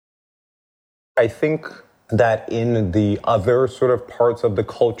I think that in the other sort of parts of the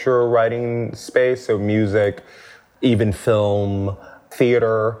culture writing space, so music, even film,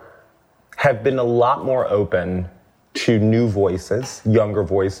 theater, have been a lot more open to new voices, younger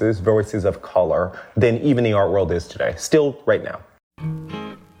voices, voices of color, than even the art world is today, still right now.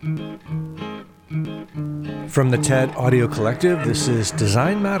 From the TED Audio Collective, this is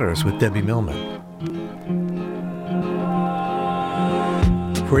Design Matters with Debbie Millman.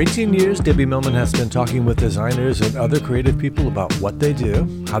 For 18 years, Debbie Millman has been talking with designers and other creative people about what they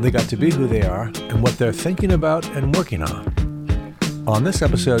do, how they got to be who they are, and what they're thinking about and working on. On this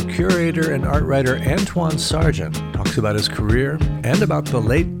episode, curator and art writer Antwaun Sargent talks about his career and about the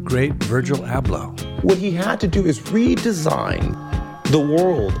late, great Virgil Abloh. What he had to do is redesign the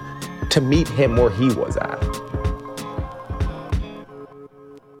world to meet him where he was at.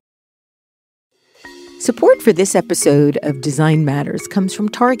 Support for this episode of Design Matters comes from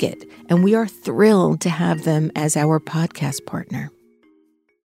Target, and we are thrilled to have them as our podcast partner.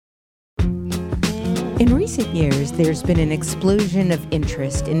 In recent years, there's been an explosion of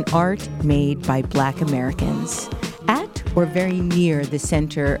interest in art made by Black Americans. At or very near the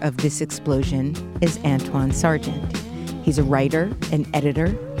center of this explosion is Antwaun Sargent. He's a writer, an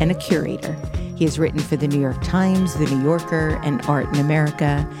editor, and a curator. He has written for the New York Times, The New Yorker, and Art in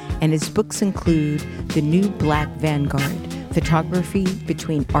America, and his books include The New Black Vanguard, Photography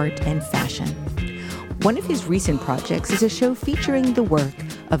Between Art and Fashion. One of his recent projects is a show featuring the work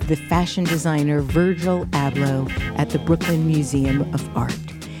of the fashion designer Virgil Abloh at the Brooklyn Museum of Art.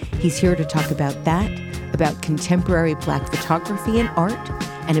 He's here to talk about that, about contemporary Black photography and art,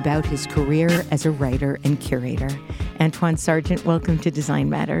 and about his career as a writer and curator. Antwaun Sargent, welcome to Design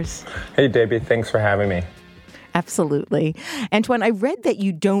Matters. Hey, Debbie, thanks for having me. Absolutely. Antwaun, I read that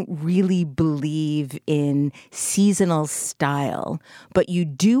you don't really believe in seasonal style, but you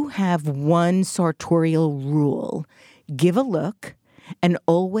do have one sartorial rule: give a look and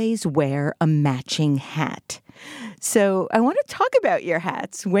always wear a matching hat. So I want to talk about your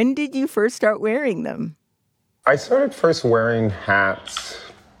hats. When did you first start wearing them? I started first wearing hats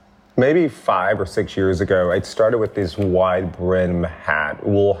maybe 5 or 6 years ago. I started with this wide brim hat,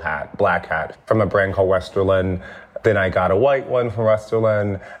 wool hat, black hat, from a brand called Westerland. Then I got a white one from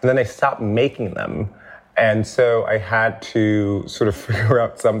Westerland, and then they stopped making them. And so I had to sort of figure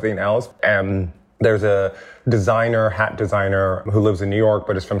out something else. And there's a hat designer who lives in New York,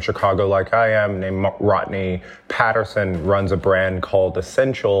 but is from Chicago like I am, named Rodney Patterson, runs a brand called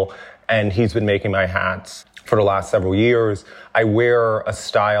Essential, and he's been making my hats for the last several years. I wear a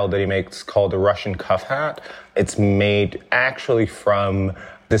style that he makes called the Russian cuff hat. It's made actually from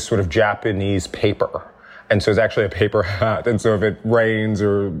this sort of Japanese paper. And so it's actually a paper hat. And so if it rains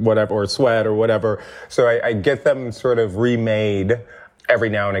or whatever, or sweat or whatever, so I get them sort of remade every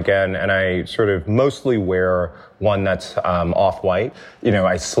now and again. And I sort of mostly wear one that's off-white. You know,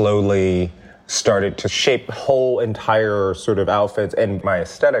 I slowly started to shape whole entire sort of outfits and my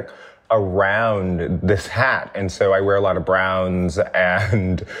aesthetic around this hat. And so I wear a lot of browns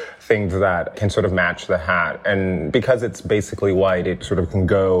and things that can sort of match the hat. And because it's basically white, it sort of can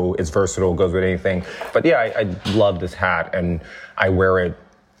go, it's versatile, goes with anything. But yeah, I love this hat and I wear it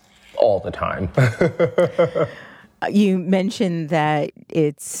all the time. You mentioned that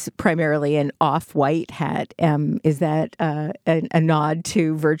it's primarily an off-white hat. Is that a nod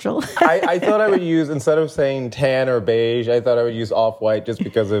to Virgil? I thought I would use, instead of saying tan or beige, I thought I would use off-white just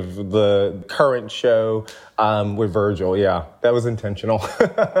because of the current show with Virgil. Yeah, that was intentional.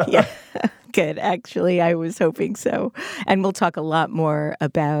 Yeah, good. Actually, I was hoping so. And we'll talk a lot more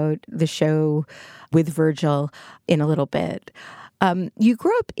about the show with Virgil in a little bit. You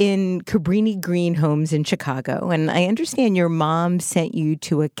grew up in Cabrini Green homes in Chicago, and I understand your mom sent you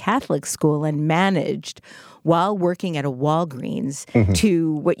to a Catholic school and managed, while working at a Walgreens,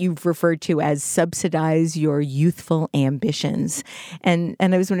 to what you've referred to as subsidize your youthful ambitions. And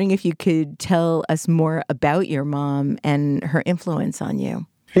I was wondering if you could tell us more about your mom and her influence on you.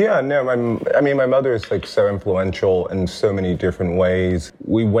 Yeah, no, my mother is like so influential in so many different ways.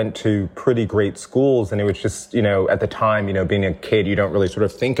 We went to pretty great schools, and it was just, at the time, being a kid, you don't really sort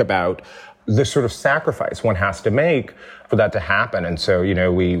of think about the sort of sacrifice one has to make for that to happen. And so,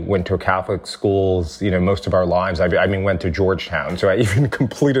 we went to Catholic schools, most of our lives. Went to Georgetown. So I even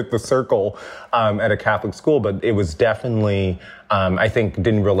completed the circle at a Catholic school, but it was definitely, I think,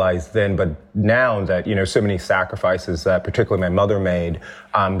 didn't realize then, but now that, so many sacrifices that particularly my mother made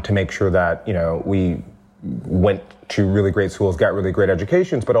to make sure that, we went to really great schools, got really great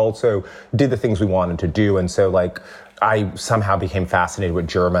educations, but also did the things we wanted to do. And so I somehow became fascinated with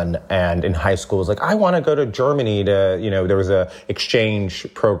German, and in high school was like, I want to go to Germany to, there was a exchange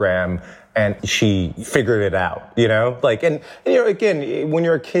program, and she figured it out, you know? Like, and you know, again, when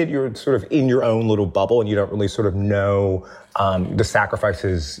you're a kid, you're sort of in your own little bubble and you don't really sort of know the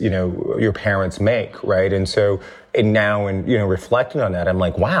sacrifices, you know, your parents make, right? And so, and now, and you know, reflecting on that, I'm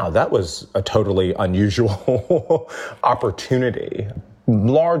like, wow, that was a totally unusual opportunity.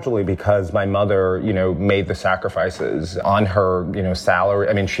 Largely because my mother, you know, made the sacrifices on her, you know, salary.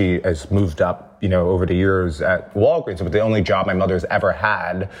 I mean, she has moved up, you know, over the years at Walgreens, but the only job my mother's ever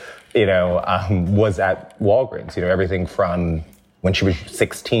had, you know, was at Walgreens. You know, everything from when she was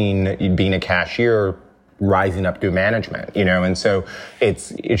 16, being a cashier, rising up to management, you know, and so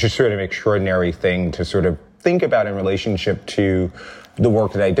it's just sort of an extraordinary thing to sort of think about in relationship to the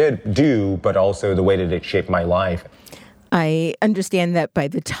work that I did do, but also the way that it shaped my life. I understand that by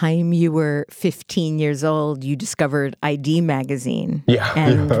the time you were 15 years old, you discovered ID Magazine. Yeah.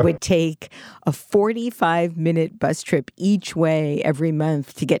 And would take a 45-minute bus trip each way every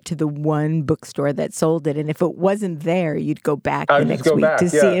month to get to the one bookstore that sold it. And if it wasn't there, you'd go back the next week to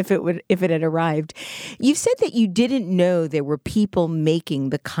see if it had arrived. You said that you didn't know there were people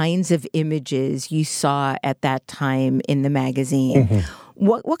making the kinds of images you saw at that time in the magazine. Mm-hmm.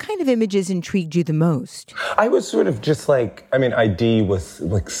 What kind of images intrigued you the most? I was sort of just like, I mean, ID was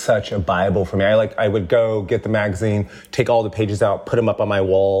like such a Bible for me. I would go get the magazine, take all the pages out, put them up on my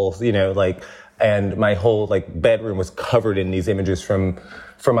walls, you know, like, and my whole like bedroom was covered in these images from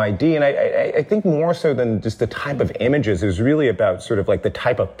ID. And I think more so than just the type of images, it was really about sort of like the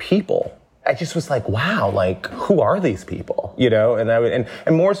type of people. I just was like, wow, like, who are these people? You know,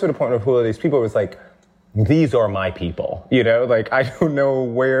 and more so to the point of who are these people was like, these are my people, you know, like I don't know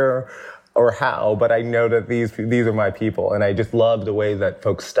where or how, but I know that these are my people. And I just love the way that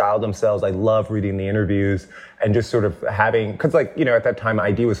folks style themselves. I love reading the interviews and just sort of having, cause like, you know, at that time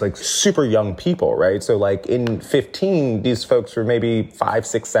ID was like super young people, right? So like in 15, these folks were maybe 5,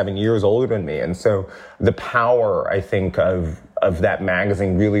 6, 7 years older than me. And so the power, I think, of that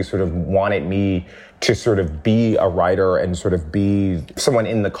magazine really sort of wanted me to sort of be a writer and sort of be someone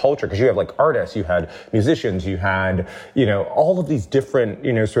in the culture. Because you have like artists, you had musicians, you had, you know, all of these different,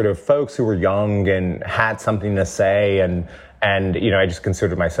 you know, sort of folks who were young and had something to say. And you know, I just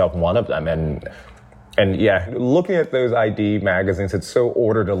considered myself one of them. And yeah, looking at those ID magazines, it so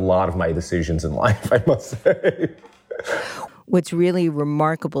ordered a lot of my decisions in life, I must say. What's really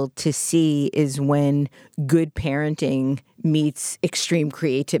remarkable to see is when good parenting meets extreme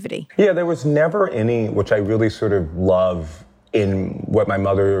creativity. Yeah, there was never any, which I really sort of love in what my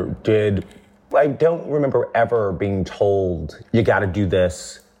mother did. I don't remember ever being told, you got to do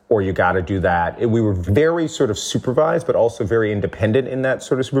this or you got to do that. We were very sort of supervised, but also very independent in that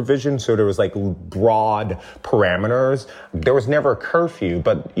sort of supervision. So there was like broad parameters. There was never a curfew,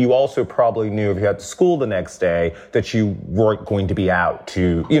 but you also probably knew if you had to school the next day that you weren't going to be out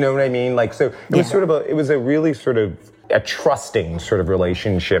to, you know what I mean? Like, so it was sort of it was a really sort of a trusting sort of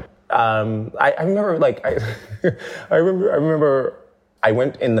relationship. I remember like, I remember I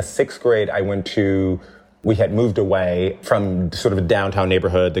went in the 6th grade, we had moved away from sort of a downtown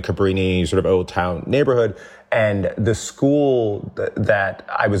neighborhood, the Cabrini sort of old town neighborhood. And the school that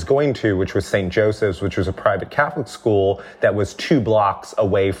I was going to, which was St. Joseph's, which was a private Catholic school that was 2 blocks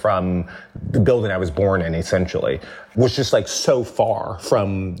away from the building I was born in, essentially, was just like so far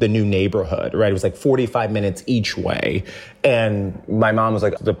from the new neighborhood, right? It was like 45 minutes each way. And my mom was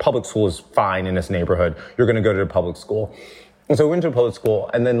like, the public school is fine in this neighborhood. You're going to go to the public school. And so we went to the public school,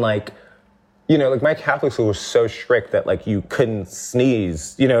 and then like, you know, like my Catholic school was so strict that like you couldn't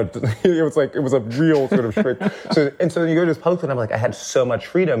sneeze, you know, it was a real sort of strict. So you go to this public school and I'm like, I had so much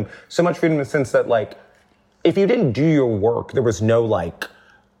freedom in the sense that like, if you didn't do your work, there was no like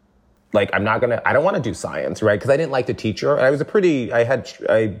I don't want to do science, right? Because I didn't like the teacher. I had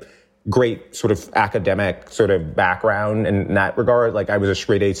a great sort of academic sort of background in that regard. Like I was a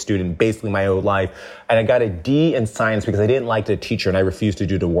straight A student basically my whole life. And I got a D in science because I didn't like the teacher and I refused to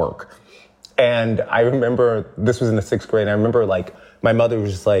do the work. And I remember, this was in the 6th grade, and I remember like, my mother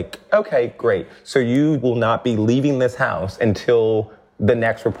was just like, okay, great. So you will not be leaving this house until the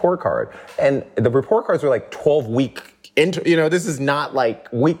next report card. And the report cards were like 12-week, you know, this is not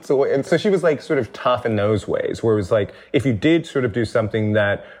like weeks away. And so she was like sort of tough in those ways, where it was like, if you did sort of do something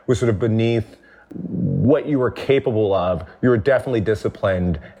that was sort of beneath what you were capable of, you were definitely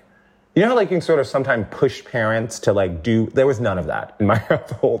disciplined. You know how like you can sort of sometimes push parents to like there was none of that in my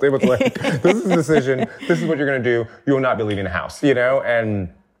household. It was like, this is a decision, this is what you're going to do, you will not be leaving the house, you know? And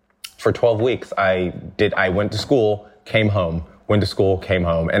for 12 weeks, I went to school, came home, went to school, came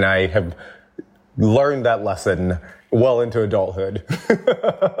home. And I have learned that lesson well into adulthood.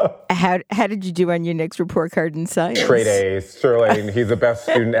 How did you do on your next report card in science? Straight A's, Sterling. He's the best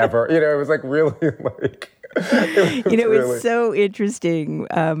student ever. It was like really like... It's so interesting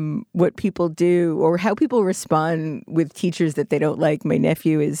what people do or how people respond with teachers that they don't like. My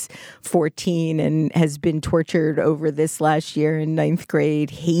nephew is 14 and has been tortured over this last year in 9th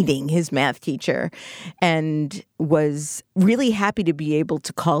grade, hating his math teacher, and was really happy to be able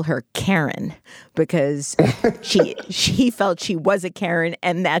to call her Karen because she felt she was a Karen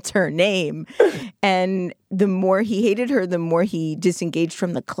and that's her name. And the more he hated her, the more he disengaged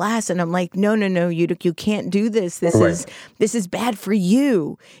from the class. And I'm like, no, you can't do this. This is bad for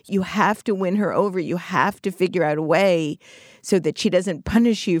you. You have to win her over. You have to figure out a way so that she doesn't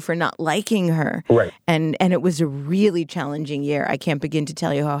punish you for not liking her. Right. And it was a really challenging year. I can't begin to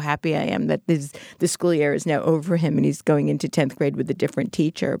tell you how happy I am that the school year is now over him and he's going into 10th grade with a different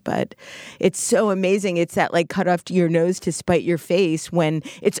teacher. But it's so amazing. It's that like cut off to your nose to spite your face when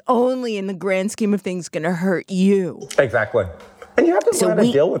it's only in the grand scheme of things going to hurt you. Exactly. And you have to learn how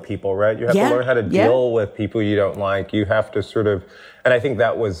to deal with people, right? You have to learn how to deal with people you don't like. You have to sort of, and I think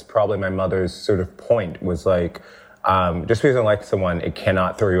that was probably my mother's sort of point was like, just because you don't like someone, it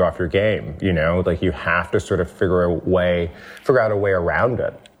cannot throw you off your game, Like you have to sort of figure out a way around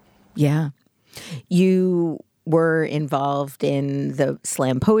it. Yeah. You were involved in the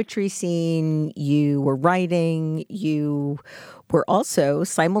slam poetry scene. You were writing. You were also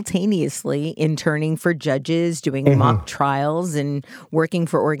simultaneously interning for judges, doing mock trials, and working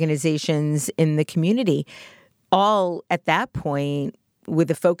for organizations in the community. All at that point with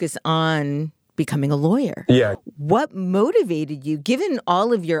a focus on becoming a lawyer. Yeah. What motivated you, given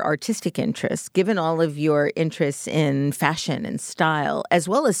all of your artistic interests, given all of your interests in fashion and style, as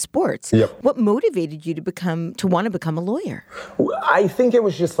well as sports? Yep. What motivated you to want to become a lawyer? I think it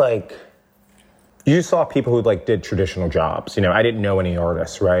was just like, you saw people who like did traditional jobs. I didn't know any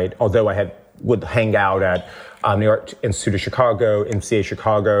artists, right? Although would hang out at New York Institute of Chicago. MCA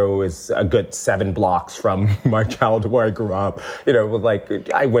Chicago is a good 7 blocks from my childhood where I grew up.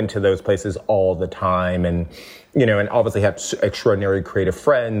 I went to those places all the time and, and obviously had extraordinary creative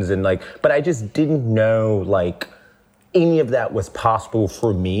friends but I just didn't know any of that was possible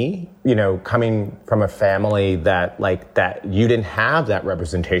for me, coming from a family that you didn't have that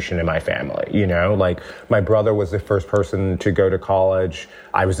representation in my family, my brother was the first person to go to college.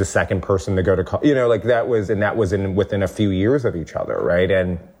 I was the second person to go to college, that was within a few years of each other. Right.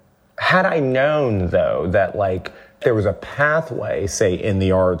 And had I known though, that there was a pathway, say in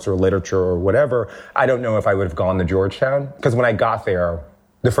the arts or literature or whatever, I don't know if I would have gone to Georgetown because when I got there,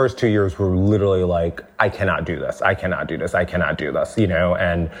 the first 2 years were literally I cannot do this, and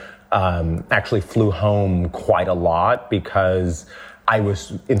actually flew home quite a lot because I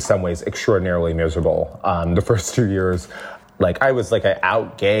was in some ways extraordinarily miserable the first 2 years. I was an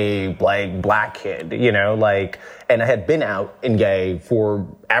out gay, black kid, and I had been out and gay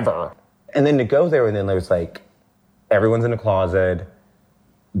forever. And then to go there and then there was everyone's in a closet.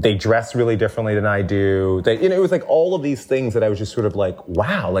 They dress really differently than I do. It was all of these things that I was just sort of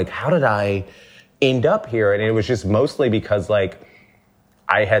wow, how did I end up here? And it was just mostly because I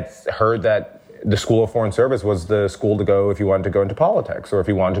had heard that the School of Foreign Service was the school to go if you wanted to go into politics or if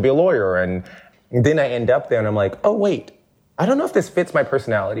you wanted to be a lawyer. And then I end up there and I'm oh, wait, I don't know if this fits my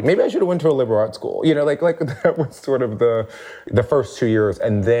personality. Maybe I should have went to a liberal arts school. That was sort of the first 2 years.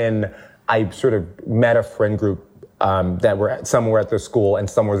 And then I sort of met a friend group that some were at the school and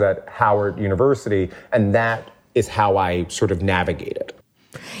some was at Howard University. And that is how I sort of navigated.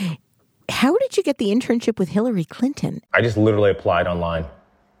 How did you get the internship with Hillary Clinton? I just literally applied online.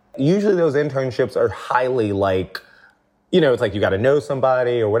 Usually those internships are highly it's you got to know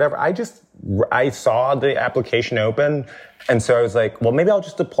somebody or whatever. I saw the application open. And so I was well, maybe I'll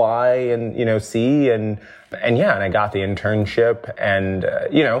just apply and, see. And I got the internship and,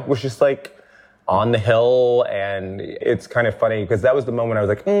 was just on the Hill, and it's kind of funny because that was the moment I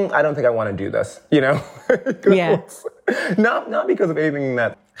was I don't think I want to do this, Yeah. Not because of anything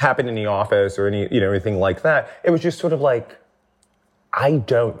that happened in the office or anything like that. It was just sort of I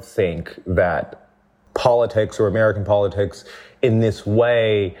don't think that politics or American politics in this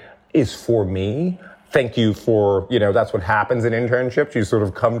way is for me. Thank you for, that's what happens in internships. You sort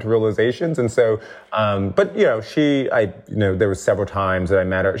of come to realizations. And so, but there was several times that I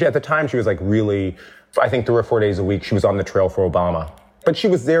met her. At the time, she was really, I think 3 or 4 days a week, she was on the trail for Obama. But she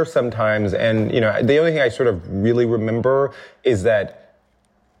was there sometimes. And, the only thing I sort of really remember is that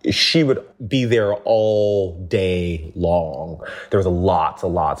she would be there all day long. There was lots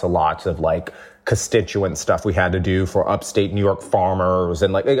of constituent stuff we had to do for upstate New York farmers.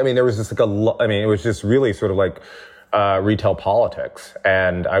 And there was just it was just really sort of retail politics.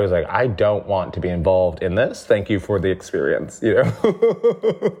 And I was like, I don't want to be involved in this. Thank you for the experience,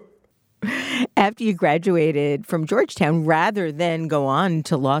 After you graduated from Georgetown, rather than go on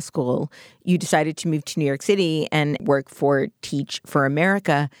to law school, you decided to move to New York City and work for Teach for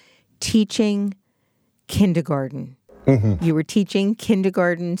America, teaching kindergarten. Mm-hmm. You were teaching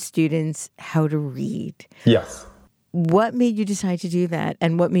kindergarten students how to read. Yes. What made you decide to do that?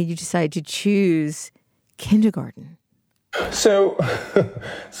 And what made you decide to choose kindergarten? So,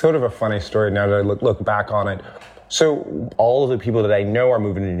 sort of a funny story now that I look back on it. So all of the people that I know are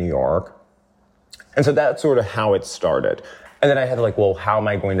moving to New York. And so that's sort of how it started. And then I had well, how am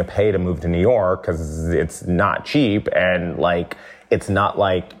I going to pay to move to New York? Because it's not cheap. And it's not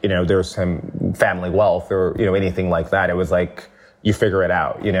there's some family wealth or, anything like that. It was you figure it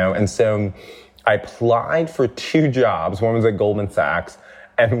out, And so I applied for 2 jobs. One was at Goldman Sachs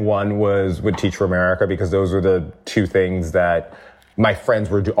and one was with Teach for America, because those were the 2 things that my friends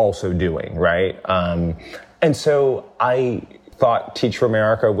were also doing, right? And so I thought Teach for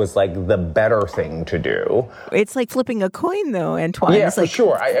America was the better thing to do. It's like flipping a coin, though, Antwaun. Yeah, it's for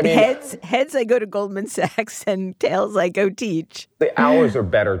sure. I mean, heads I go to Goldman Sachs, and tails I go teach. The hours are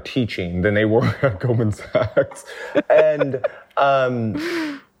better teaching than they were at Goldman Sachs, and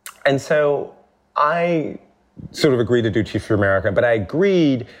so I sort of agreed to do Teach for America, but I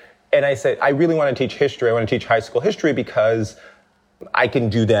agreed, and I said I really want to teach history. I want to teach high school history because I can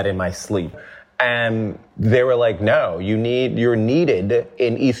do that in my sleep. And they were like, no, you're needed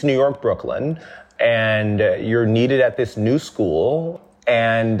in East New York, Brooklyn, and you're needed at this new school,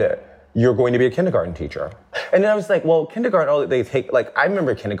 and you're going to be a kindergarten teacher. And then I was like, well, kindergarten, they take, I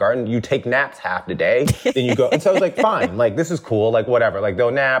remember kindergarten, you take naps half the day, then you go. And so I was like, fine, this is cool, whatever. They'll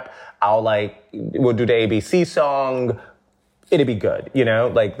nap, we'll do the ABC song, it'll be good,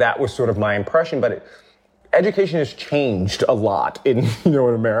 that was sort of my impression, but education has changed a lot in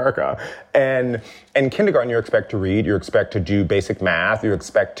America. And in kindergarten, you expect to read, you expect to do basic math, you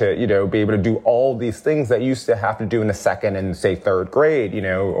expect to, be able to do all these things that you used to have to do in the second and say third grade,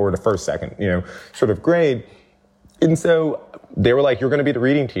 or the first, second, sort of grade. And so they were like, you're going to be the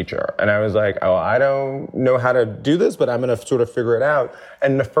reading teacher. And I was like, oh, I don't know how to do this, but I'm going to sort of figure it out.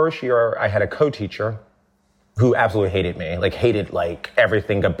 And the first year I had a co-teacher who absolutely hated me, hated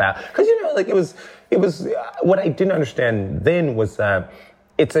everything about, because, it was what I didn't understand then was that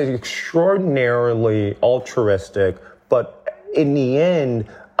it's an extraordinarily altruistic, but in the end,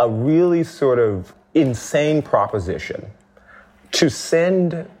 a really sort of insane proposition to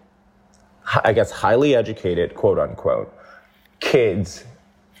send, I guess, highly educated, quote unquote, kids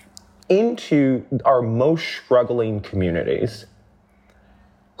into our most struggling communities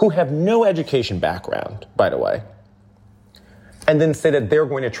who have no education background, by the way, and then say that they're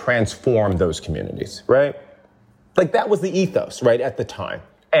going to transform those communities, right? That was the ethos, right, at the time.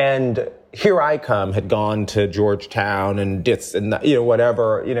 And here I had gone to Georgetown and DITS and,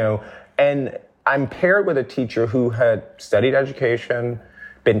 whatever, and I'm paired with a teacher who had studied education,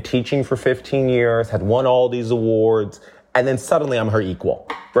 been teaching for 15 years, had won all these awards, and then suddenly I'm her equal,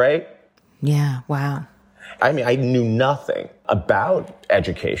 right? Yeah, wow. I mean, I knew nothing about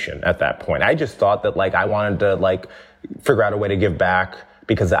education at that point. I just thought that, I wanted to, figure out a way to give back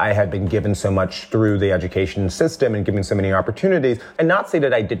because I had been given so much through the education system and given so many opportunities. And not say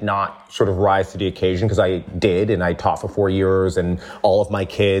that I did not sort of rise to the occasion, because I did, and I taught for 4 years, and all of my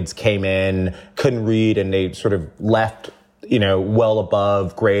kids came in, couldn't read, and they sort of left, well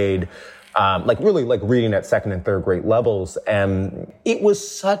above grade. Really reading at second and third grade levels. And it was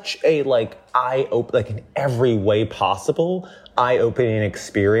such a in every way possible, eye-opening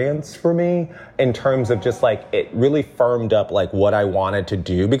experience for me in terms of just it really firmed up what I wanted to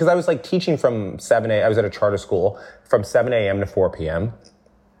do, because I was teaching from 7 a.m. I was at a charter school from 7 a.m. to 4 p.m.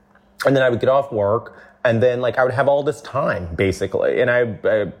 And then I would get off work, and then I would have all this time basically. And I'm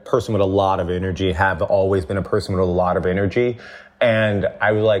a person with a lot of energy, have always been a person with a lot of energy. And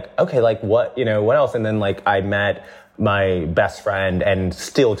I was like, okay, what, what else? And then I met my best friend and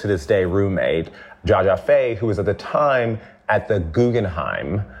still to this day roommate, Jaja Faye, who was at the time at the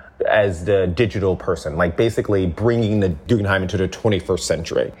Guggenheim as the digital person, basically bringing the Guggenheim into the 21st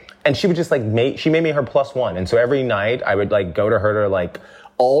century. And she would just she made me her +1. And so every night I would go to her to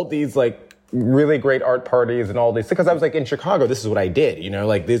all these really great art parties and all these, because I was in Chicago, this is what I did,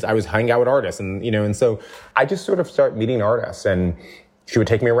 I was hanging out with artists and, and so I just sort of started meeting artists. And she would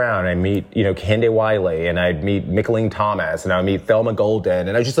take me around and I'd meet, Kende Wiley, and I'd meet Mickaleen Thomas, and I'd meet Thelma Golden,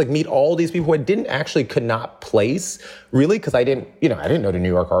 and I just meet all these people who I could not place really, because I didn't know the New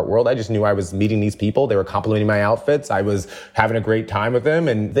York art world. I just knew I was meeting these people. They were complimenting my outfits. I was having a great time with them.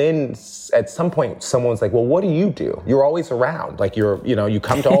 And then at some point, someone's like, well, what do you do? You're always around. You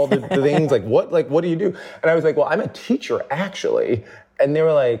come to all the things, what do you do? And I was like, well, I'm a teacher actually. And they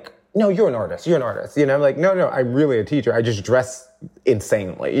were like, no, you're an artist. I'm like, no, I'm really a teacher. I just dress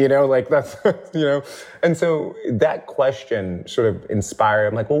insanely, that's, And so that question sort of inspired,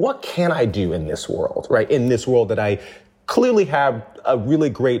 I'm like, well, what can I do in this world, right? In this world that I clearly have a really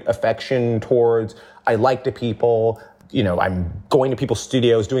great affection towards. I like the people, I'm going to people's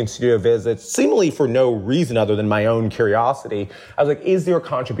studios, doing studio visits, seemingly for no reason other than my own curiosity. I was like, is there a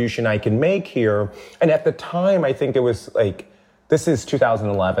contribution I can make here? And at the time, I think it was this is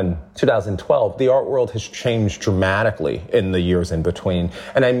 2011, 2012. The art world has changed dramatically in the years in between.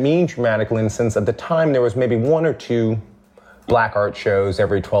 And I mean dramatically in the sense at the time there was maybe 1 or 2 black art shows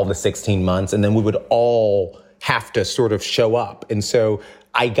every 12 to 16 months. And then we would all have to sort of show up. And so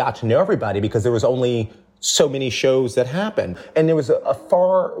I got to know everybody because there was only so many shows that happened. And there was a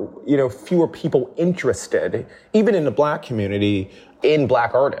far, fewer people interested, even in the black community, in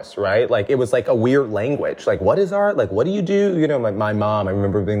black artists, right? It was a weird language. What is art? What do you do? My mom, I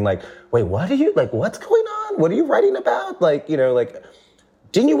remember being like, wait, what do you, what's going on? What are you writing about?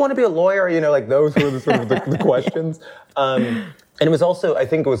 Didn't you want to be a lawyer? Those were the sort of the questions. And it was also, I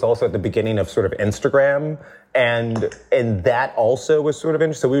think it was also at the beginning of sort of Instagram. And that also was sort of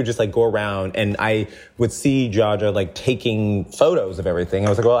interesting. So we would just go around and I would see Jaja taking photos of everything. I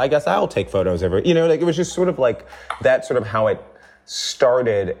was like, well, I guess I'll take photos of it. It was just sort of that sort of how it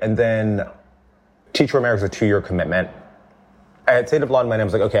started. And then Teach for America is a 2-year commitment. I had stayed up a lot of money. I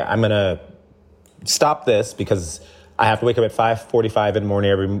was like, okay, I'm going to stop this because I have to wake up at 5:45 in the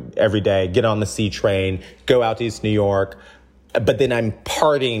morning every day, get on the C train, go out to East New York. But then I'm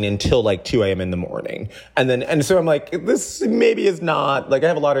partying until 2 a.m. in the morning. And so I'm like, this maybe is not, I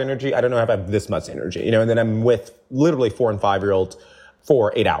have a lot of energy. I don't know if I have this much energy, and then I'm with literally 4 and 5-year-olds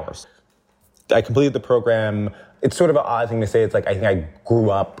for 8 hours. I completed the program. It's sort of an odd thing to say. It's I think I grew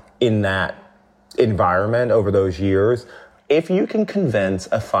up in that environment over those years. If you can convince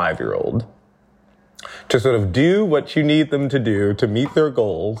a 5-year-old to sort of do what you need them to do to meet their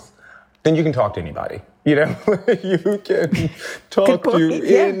goals, then you can talk to anybody. You can talk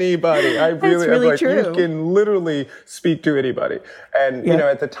to anybody. I really true. You can literally speak to anybody. And,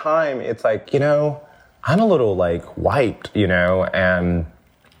 at the time, it's I'm a little wiped, and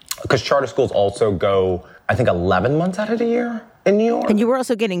because charter schools also go, I think, 11 months out of the year in New York. And you were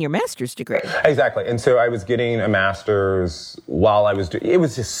also getting your master's degree. Exactly. And so I was getting a master's while I was doing,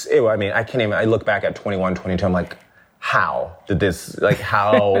 I can't even, I look back at 21, 22, I'm like, how did this,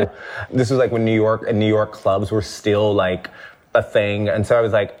 this was when New York clubs were still a thing. And so I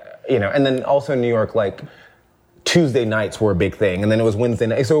was and then also in New York, Tuesday nights were a big thing. And then it was Wednesday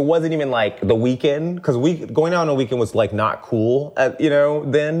night. So it wasn't even the weekend, because going out on a weekend was not cool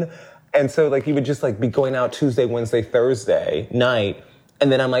then. And so you would just be going out Tuesday, Wednesday, Thursday night.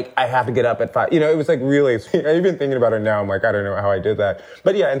 And then I'm I have to get up at 5. It was really, I've been thinking about it now. I'm I don't know how I did that.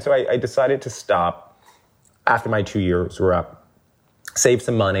 But yeah, and so I decided to stop after my 2 years were up, saved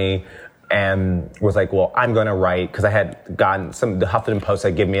some money, and was well, I'm going to write, because I had gotten the Huffington Post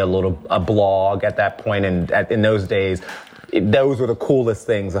had given me a blog at that point. And in those days, those were the coolest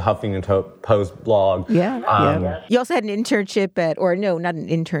things, the Huffington Post blog. Yeah. You also had an internship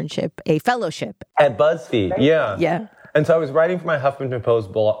a fellowship. At BuzzFeed, yeah. Yeah. And so I was writing for my Huffington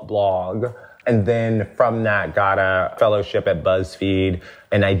Post blog, and then from that got a fellowship at BuzzFeed,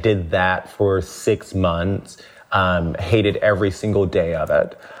 and I did that for 6 months. Hated every single day of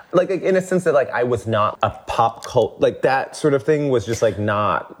it. In a sense that I was not a pop cult, that sort of thing was just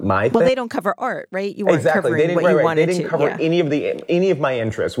not my thing. Well, they don't cover art, right? You weren't exactly. covering what you wanted to. They didn't cover any of my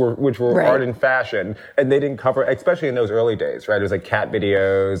interests, which were art and fashion, and they didn't cover, especially in those early days, right? It was cat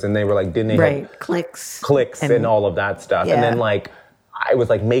videos, and they were didn't they have clicks and all of that stuff, and then I was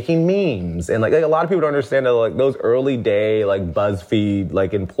making memes, and a lot of people don't understand that those early day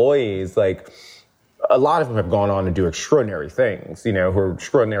BuzzFeed employees a lot of them have gone on to do extraordinary things, who are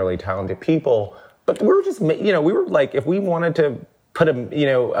extraordinarily talented people. But we were just, we were if we wanted to put a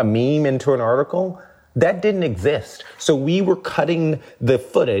meme into an article, that didn't exist. So we were cutting the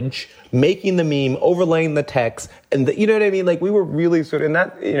footage, making the meme, overlaying the text, and you know what I mean? We were really sort of, and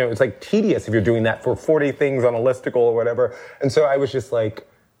that, it's tedious if you're doing that for 40 things on a listicle or whatever. And so I was just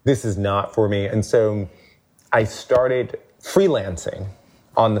this is not for me. And so I started freelancing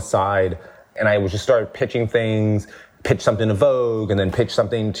on the side. And I just started pitching things, pitch something to Vogue and then pitch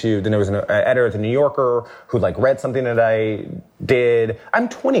something to, then there was an editor at the New Yorker who like read something that I did. I'm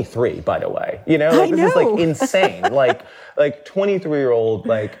 23, by the way, you know, like, this is like insane. like 23-year-old,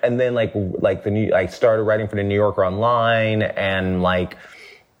 like, and then I started writing for the New Yorker online and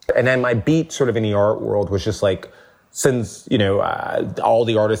then my beat sort of in the art world was just like, since, you know, all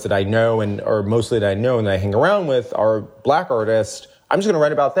the artists that I know or mostly that I know and that I hang around with are Black artists, I'm just going to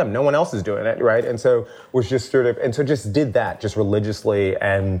write about them. No one else is doing it, right? And so was just sort of, and so just did that just religiously.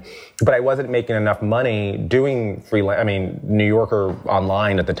 But I wasn't making enough money doing freelance. I mean, New Yorker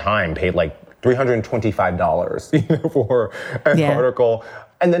online at the time paid like $325, you know, for an article.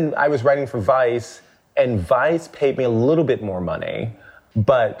 And then I was writing for Vice, and Vice paid me a little bit more money,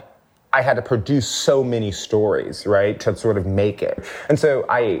 but I had to produce so many stories, right, to sort of make it. And so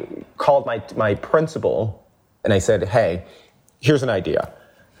I called my principal and I said, hey, here's an idea.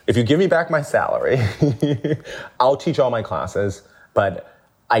 If you give me back my salary, I'll teach all my classes, but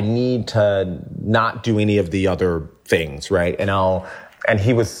I need to not do any of the other things, right? And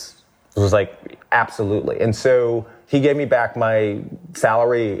he was like, absolutely. And so he gave me back my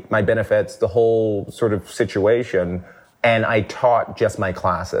salary, my benefits, the whole sort of situation. And I taught just my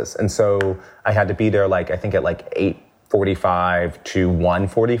classes. And so I had to be there I think at 8:45 to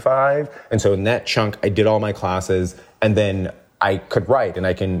 1:45. And so in that chunk, I did all my classes, and then I could write and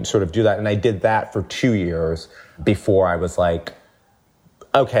I can sort of do that. And I did that for 2 years before I was like,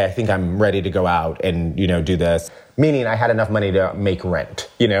 okay, I think I'm ready to go out and, you know, do this. Meaning I had enough money to make rent.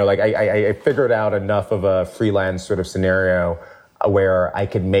 You know, like I figured out enough of a freelance sort of scenario where I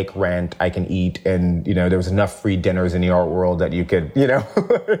could make rent, I can eat, and, you know, there was enough free dinners in the art world that you could, you know,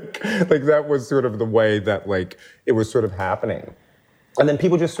 like that was sort of the way that like it was sort of happening. And then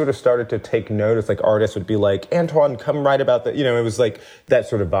people just sort of started to take notice, like artists would be like, Antwaun, come write about that. You know, it was like that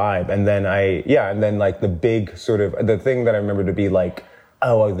sort of vibe. And then and then like the big sort of, the thing that I remember to be like,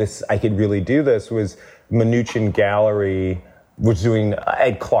 oh, I could really do this was Mnuchin Gallery was doing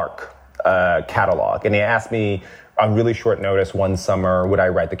Ed Clark catalog. And they asked me on really short notice one summer, would I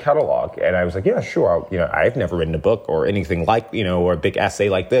write the catalog? And I was like, yeah, sure. You know, I've never written a book or anything like, you know, or a big essay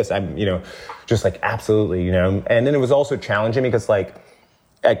like this. I'm, you know, just like, absolutely, you know. And then it was also challenging because like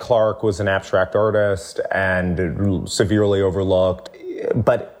Ed Clark was an abstract artist and severely overlooked,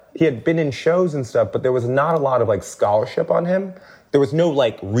 but he had been in shows and stuff, but there was not a lot of like scholarship on him. There was no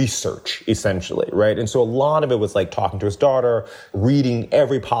like research essentially, right? And so a lot of it was like talking to his daughter, reading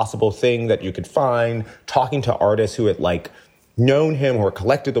every possible thing that you could find, talking to artists who had like known him or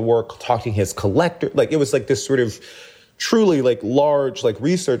collected the work, talking to his collector. Like it was like this sort of truly like large like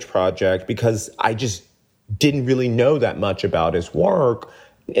research project because I just didn't really know that much about his work.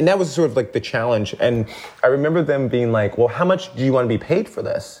 And that was sort of like the challenge. And I remember them being like, well, how much do you want to be paid for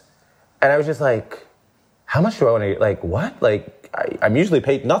this? And I was just like, how much do I want to, like, what? Like, I'm usually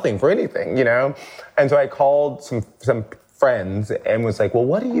paid nothing for anything, you know? And so I called some friends and was like, well,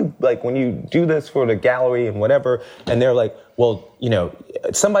 what do you, like, when you do this for the gallery and whatever? And they're like, well, you know,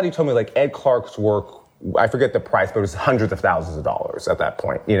 somebody told me, like, Ed Clark's work, I forget the price, but it was hundreds of thousands of dollars at that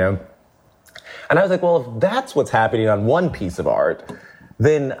point, you know? And I was like, well, if that's what's happening on one piece of art,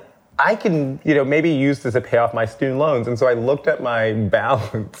 then I can, you know, maybe use this to pay off my student loans. And so I looked at my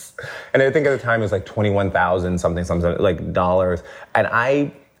balance, and I think at the time it was like 21,000 something like dollars. And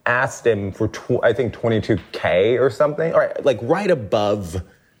I asked him for I think 22K or something, or like right above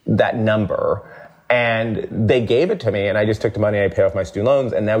that number. And they gave it to me, and I just took the money and I paid off my student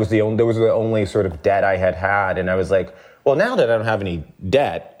loans. And that was the only sort of debt I had. And I was like, well, now that I don't have any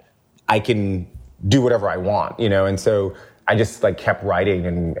debt, I can do whatever I want, you know? And so I just like kept writing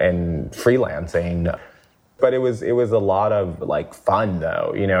and freelancing. But it was a lot of like fun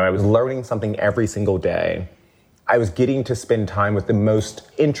though. You know, I was learning something every single day. I was getting to spend time with the most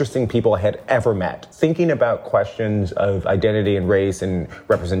interesting people I had ever met, thinking about questions of identity and race and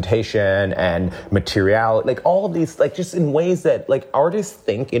representation and materiality, like all of these, like just in ways that like artists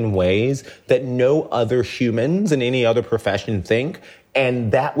think in ways that no other humans in any other profession think.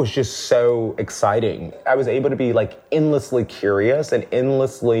 And that was just so exciting. I was able to be like endlessly curious and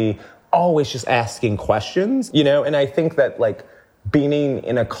endlessly always just asking questions, you know? And I think that like being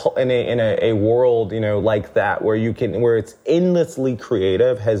in a world, you know, like that, where it's endlessly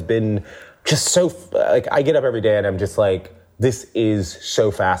creative has been just so, like I get up every day and I'm just like, this is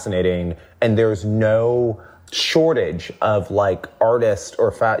so fascinating. And there's no shortage of like artists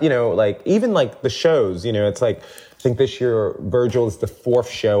or you know, like even like the shows, you know, it's like, I think this year, Virgil is the 4th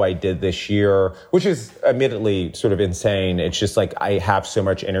show I did this year, which is admittedly sort of insane. It's just like, I have so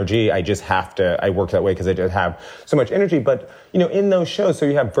much energy. I work that way because I just have so much energy. But, you know, in those shows, so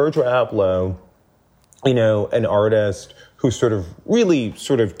you have Virgil Abloh, an artist who sort of really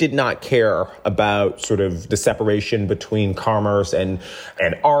sort of did not care about sort of the separation between commerce and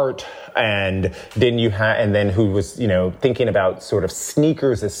art. And then who was, thinking about sort of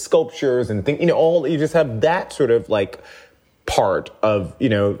sneakers as sculptures and you just have that sort of like part of,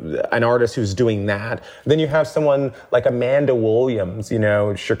 an artist who's doing that. Then you have someone like Amanda Williams,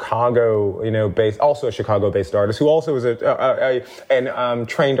 Chicago-based, also a Chicago-based artist who also was a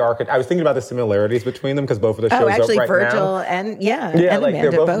trained architect. I was thinking about the similarities between them because both of the shows actually, up right Virgil now. and Amanda,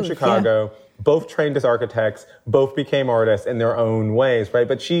 they're both from Chicago. Yeah. Both trained as architects, both became artists in their own ways, right?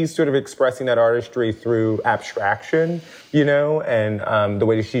 But she's sort of expressing that artistry through abstraction, and the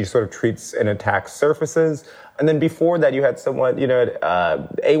way that she sort of treats and attacks surfaces. And then before that, you had someone,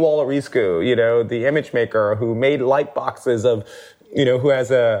 Awal Arisku, the image maker who made light boxes of, he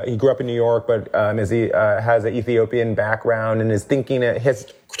grew up in New York, but has an Ethiopian background and is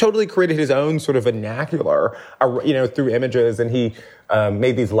has totally created his own sort of vernacular, through images. And he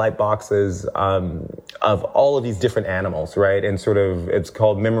made these light boxes of all of these different animals, right? And sort of, it's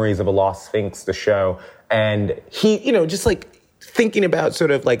called Memories of a Lost Sphinx, the show. And he, just like, thinking about sort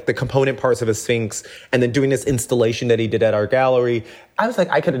of like the component parts of a sphinx and then doing this installation that he did at our gallery, I was like,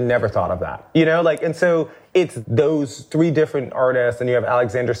 I could have never thought of that, and so it's those three different artists, and you have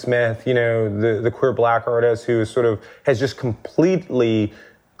Alexandra Smith, the queer Black artist who has just completely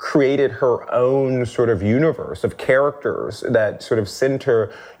created her own sort of universe of characters that sort of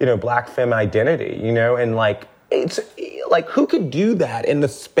center, Black femme identity, and like, it's like, who could do that in the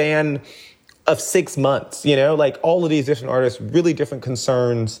span of 6 months, like all of these different artists, really different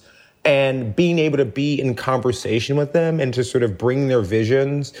concerns, and being able to be in conversation with them and to sort of bring their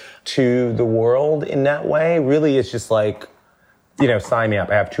visions to the world in that way, really is just like, sign me up.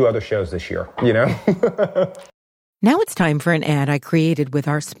 I have 2 other shows this year, Now it's time for an ad I created with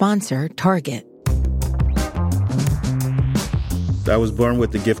our sponsor, Target. I was born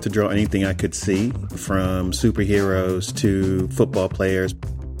with the gift to draw anything I could see, from superheroes to football players.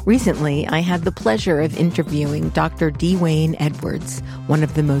 Recently, I had the pleasure of interviewing Dr. Dwayne Edwards, one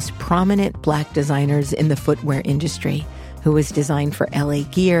of the most prominent Black designers in the footwear industry, who has designed for LA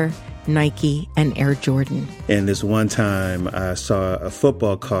Gear, Nike, and Air Jordan. And this one time I saw a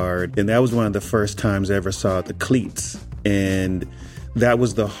football card, and that was one of the first times I ever saw the cleats. And that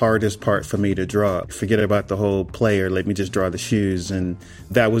was the hardest part for me to draw. Forget about the whole player, let me just draw the shoes. And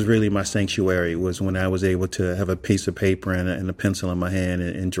that was really my sanctuary, was when I was able to have a piece of paper and a pencil in my hand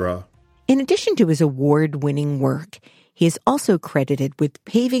and draw. In addition to his award-winning work, he is also credited with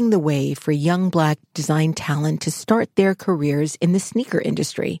paving the way for young Black design talent to start their careers in the sneaker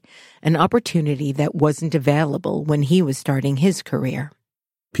industry, an opportunity that wasn't available when he was starting his career.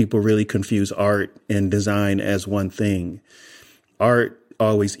 People really confuse art and design as one thing. Art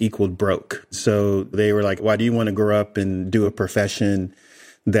always equaled broke. So they were like, why do you want to grow up and do a profession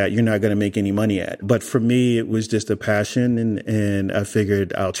that you're not going to make any money at? But for me, it was just a passion. And I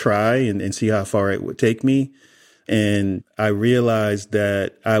figured I'll try and see how far it would take me. And I realized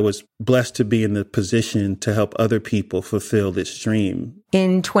that I was blessed to be in the position to help other people fulfill this dream.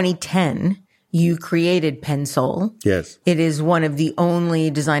 In 2010, you created Pensole. Yes. It is one of the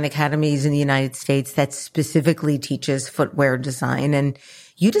only design academies in the United States that specifically teaches footwear design. And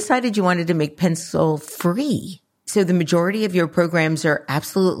you decided you wanted to make Pensole free. So the majority of your programs are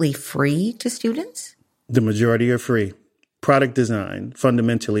absolutely free to students? The majority are free. Product design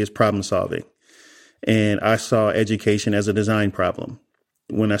fundamentally is problem solving. And I saw education as a design problem.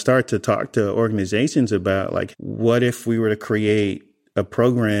 When I started to talk to organizations about, like, what if we were to create a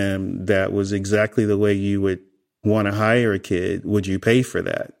program that was exactly the way you would want to hire a kid, would you pay for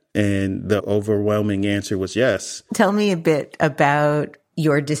that? And the overwhelming answer was yes. Tell me a bit about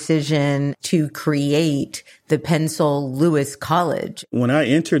your decision to create the Pensole Lewis College. When I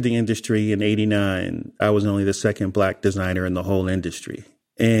entered the industry in '89, I was only the second Black designer in the whole industry.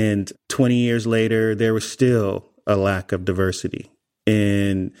 And 20 years later, there was still a lack of diversity.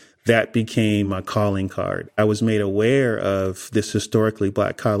 And that became my calling card. I was made aware of this historically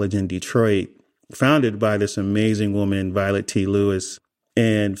Black college in Detroit, founded by this amazing woman, Violet T. Lewis.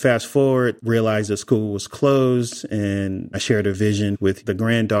 And fast forward, realized the school was closed. And I shared a vision with the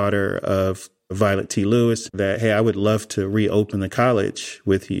granddaughter of Violet T. Lewis that, hey, I would love to reopen the college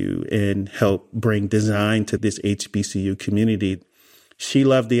with you and help bring design to this HBCU community. She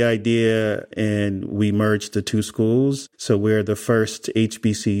loved the idea, and we merged the two schools. So we're the first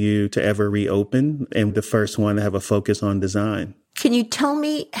HBCU to ever reopen and the first one to have a focus on design. Can you tell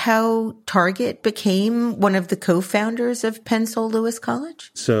me how Target became one of the co-founders of Pensole Lewis College?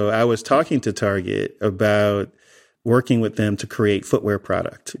 So I was talking to Target about working with them to create footwear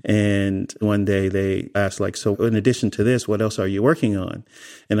product. And one day they asked, like, so in addition to this, what else are you working on?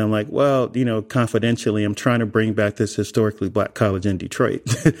 And I'm like, well, you know, confidentially, I'm trying to bring back this historically Black college in Detroit.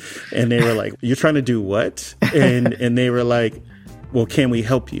 And they were like, you're trying to do what? And they were like, well, can we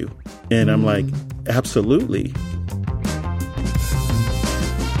help you? And I'm like, absolutely.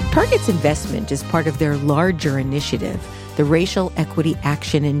 Target's investment is part of their larger initiative, the Racial Equity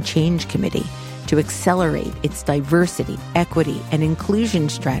Action and Change Committee, to accelerate its diversity, equity, and inclusion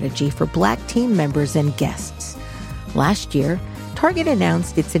strategy for Black team members and guests. Last year, Target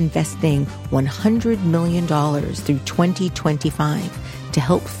announced it's investing $100 million through 2025 to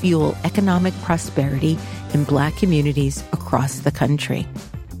help fuel economic prosperity in Black communities across the country.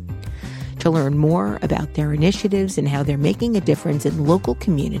 To learn more about their initiatives and how they're making a difference in local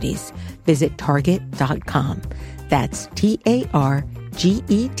communities, visit Target.com. That's TARGET.com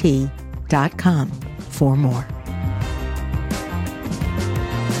for more.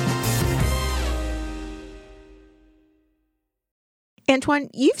 Antwaun,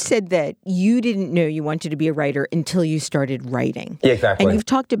 you've said that you didn't know you wanted to be a writer until you started writing. Yeah, exactly. And you've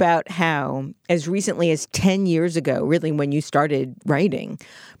talked about how, as recently as 10 years ago, really when you started writing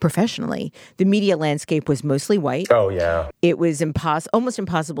professionally, the media landscape was mostly white. Oh, yeah. It was almost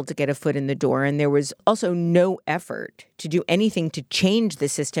impossible to get a foot in the door, and there was also no effort to do anything to change the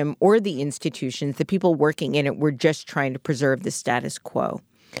system or the institutions. The people working in it were just trying to preserve the status quo.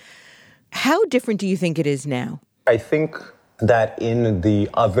 How different do you think it is now? I think that in the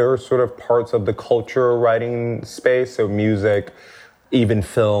other sort of parts of the culture writing space, so music, even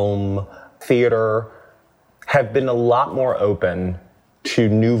film, theater, have been a lot more open to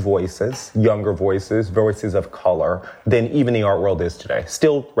new voices, younger voices, voices of color, than even the art world is today,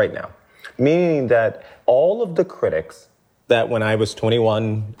 still right now. Meaning that all of the critics that when I was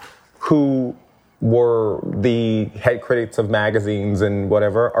 21, who were the head critics of magazines and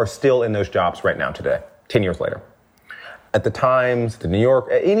whatever, are still in those jobs right now today, 10 years later. At the Times, the New York,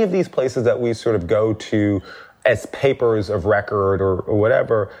 any of these places that we sort of go to as papers of record or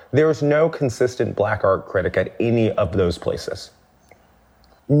whatever, there's no consistent Black art critic at any of those places.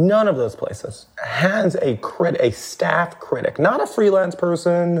 None of those places has a staff critic, not a freelance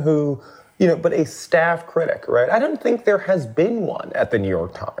person who, but a staff critic, right? I don't think there has been one at the New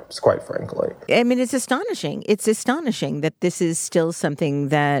York Times, quite frankly. I mean, it's astonishing. It's astonishing that this is still something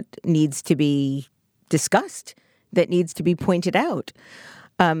that needs to be discussed, that needs to be pointed out.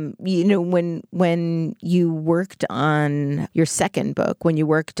 When you worked on your second book, when you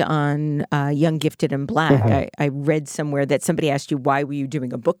worked on Young, Gifted, and Black, mm-hmm. I read somewhere that somebody asked you, why were you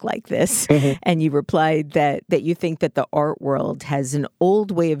doing a book like this? Mm-hmm. And you replied that you think that the art world has an old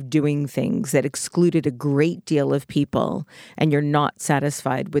way of doing things that excluded a great deal of people, and you're not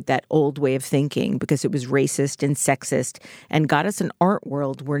satisfied with that old way of thinking because it was racist and sexist, and got us an art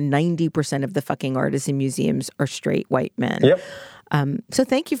world where 90% of the fucking artists in museums are straight white men. Yep. So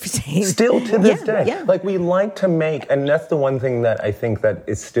thank you for saying. Still to this day. Yeah. Like, we like to make, and that's the one thing that I think that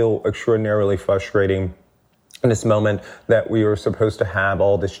is still extraordinarily frustrating in this moment, that we are supposed to have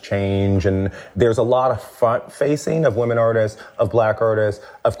all this change, and there's a lot of front-facing of women artists, of Black artists,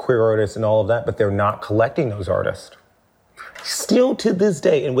 of queer artists, and all of that, but they're not collecting those artists. Still to this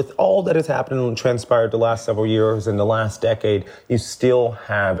day, and with all that has happened and transpired the last several years and the last decade, you still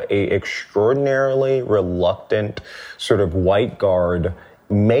have a extraordinarily reluctant sort of white guard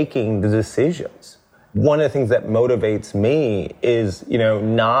making the decisions. One of the things that motivates me is,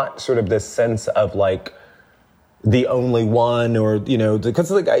 not sort of this sense of like the only one, or, because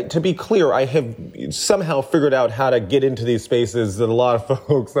to be clear, I have somehow figured out how to get into these spaces that a lot of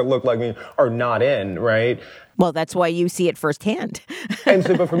folks that look like me are not in, right? Well, that's why you see it firsthand. And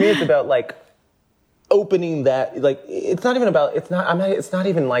so, but for me, it's about like opening that, like, it's not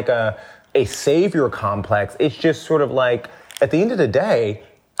even like a savior complex. It's just sort of like, at the end of the day,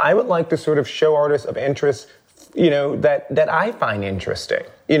 I would like to sort of show artists of interest, that I find interesting.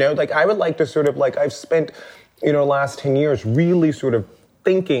 Like, I would like to sort of, like, I've spent, the last 10 years really sort of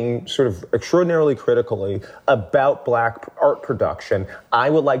thinking sort of extraordinarily critically about Black art production. I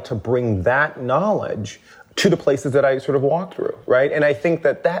would like to bring that knowledge to the places that I sort of walk through, right? And I think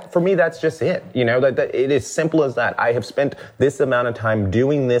that for me, that's just it, that it is simple as that. I have spent this amount of time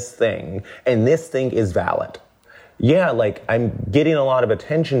doing this thing, and this thing is valid. Yeah, like, I'm getting a lot of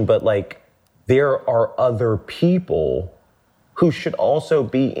attention, but like, there are other people who should also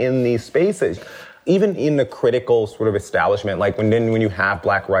be in these spaces. Even in the critical sort of establishment, like when you have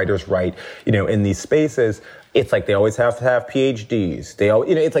Black writers write, in these spaces, it's like they always have to have PhDs. They all,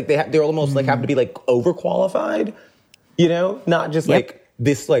 it's like they're almost like have to be like overqualified, not just like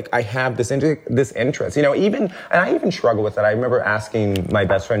this, like, I have this interest, you know, and I even struggle with it. I remember asking my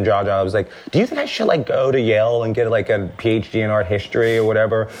best friend, Jaja, I was like, do you think I should, like, go to Yale and get, like, a PhD in art history or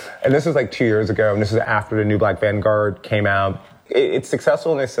whatever? And this was, like, 2 years ago, and this was after the New Black Vanguard came out. It's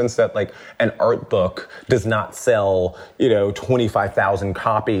successful in the sense that, like, an art book does not sell, 25,000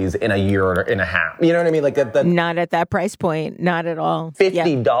 copies in a year and a half. You know what I mean? Like that. Not at that price point. Not at all.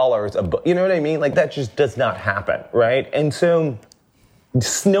 $50 a book. You know what I mean? Like, that just does not happen, right? And so,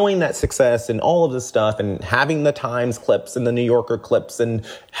 just knowing that success and all of this stuff and having the Times clips and the New Yorker clips and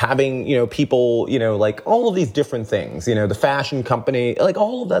having, people, like all of these different things, the fashion company, like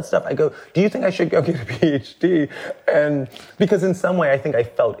all of that stuff, I go, do you think I should go get a PhD? And because in some way I think I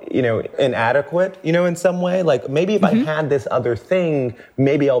felt, inadequate, in some way, like maybe if I had this other thing,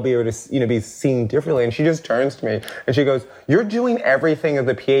 maybe I'll be able to, be seen differently. And she just turns to me and she goes, you're doing everything that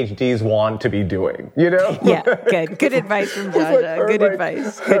the PhDs want to be doing, Yeah, good. Good advice from Jaja. Good advice.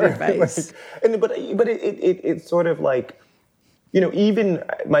 Good advice. But it's sort of like, even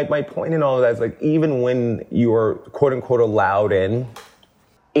my point in all of that is, like, even when you're quote unquote allowed in,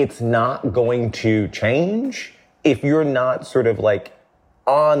 it's not going to change if you're not sort of like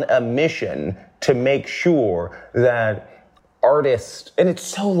on a mission to make sure that artists, and it's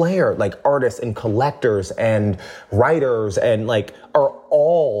so layered, like artists and collectors and writers and like are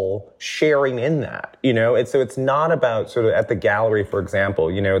all sharing in that, And so it's not about sort of at the gallery, for example,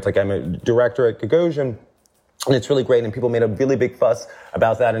 it's like I'm a director at Gagosian. And it's really great, and people made a really big fuss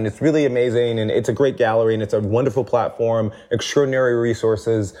about that, and it's really amazing, and it's a great gallery, and it's a wonderful platform, extraordinary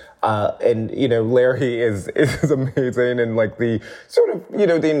resources, and, Larry is amazing, and like the sort of,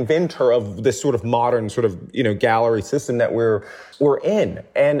 the inventor of this sort of modern sort of, gallery system that we're in.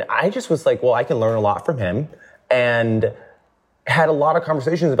 And I just was like, well, I can learn a lot from him, and had a lot of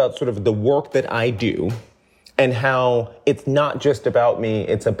conversations about sort of the work that I do, and how it's not just about me,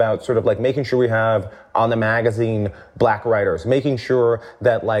 it's about sort of like making sure we have on the magazine Black writers, making sure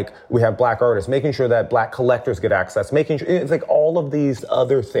that like we have Black artists, making sure that Black collectors get access, making sure it's like all of these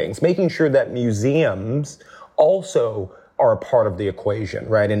other things, making sure that museums also are a part of the equation,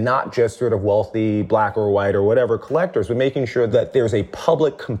 right? And not just sort of wealthy Black or white or whatever collectors, but making sure that there's a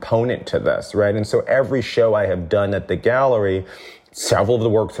public component to this, right? And so every show I have done at the gallery, several of the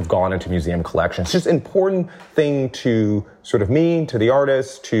works have gone into museum collections. It's just an important thing to sort of me, to the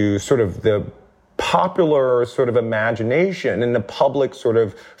artists, to sort of the popular sort of imagination and the public sort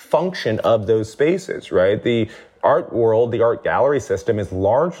of function of those spaces, right? The art world, the art gallery system is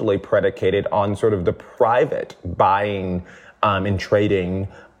largely predicated on sort of the private buying and trading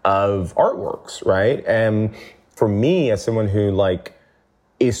of artworks, right? And for me, as someone who like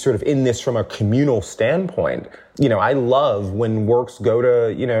is sort of in this from a communal standpoint, I love when works go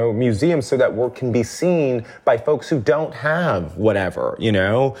to, museums so that work can be seen by folks who don't have whatever,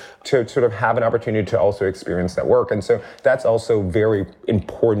 to sort of have an opportunity to also experience that work. And so that's also very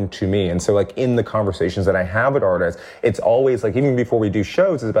important to me. And so like in the conversations that I have with artists, it's always like, even before we do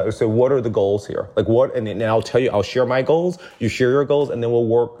shows, it's about, so what are the goals here? Like what, and I'll tell you, I'll share my goals, you share your goals, and then we'll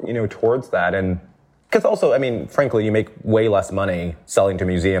work, towards that. And because also, I mean, frankly, you make way less money selling to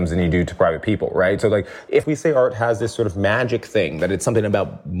museums than you do to private people, right? So like, if we say art has this sort of magic thing, that it's something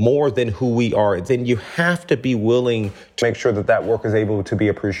about more than who we are, then you have to be willing to make sure that that work is able to be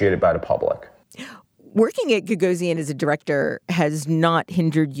appreciated by the public. Working at Gagosian as a director has not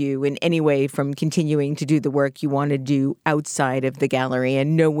hindered you in any way from continuing to do the work you want to do outside of the gallery,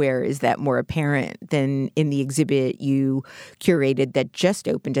 and nowhere is that more apparent than in the exhibit you curated that just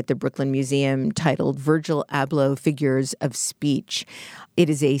opened at the Brooklyn Museum titled Virgil Abloh Figures of Speech. It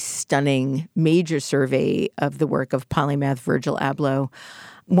is a stunning major survey of the work of polymath Virgil Abloh.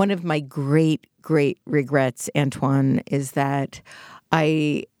 One of my great, great regrets, Antwaun, is that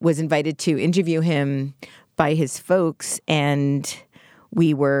I was invited to interview him by his folks, and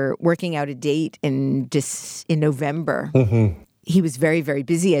we were working out a date in November. Mm-hmm. He was very, very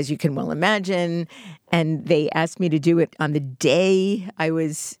busy, as you can well imagine, and they asked me to do it on the day I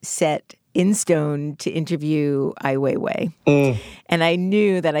was set in stone to interview Ai Weiwei. And I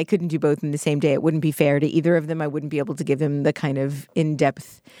knew that I couldn't do both in the same day. It wouldn't be fair to either of them. I wouldn't be able to give him the kind of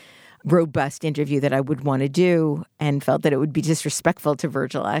in-depth, robust interview that I would want to do, and felt that it would be disrespectful to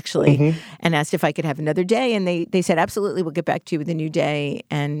Virgil, actually, and asked if I could have another day. And they said, absolutely, we'll get back to you with a new day.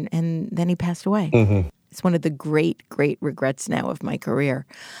 And then he passed away. It's one of the great, great regrets now of my career.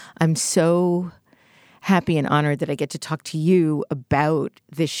 I'm so happy and honored that I get to talk to you about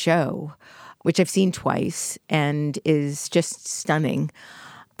this show, which I've seen twice and is just stunning.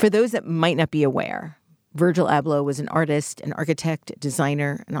 For those that might not be aware, Virgil Abloh was an artist, an architect,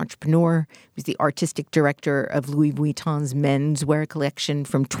 designer, an entrepreneur. He was the artistic director of Louis Vuitton's menswear collection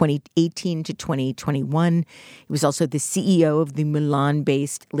from 2018 to 2021. He was also the CEO of the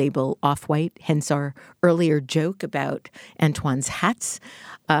Milan-based label Off-White, hence our earlier joke about Antwaun's hats.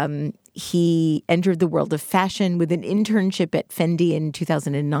 He entered the world of fashion with an internship at Fendi in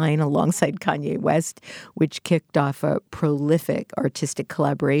 2009 alongside Kanye West, which kicked off a prolific artistic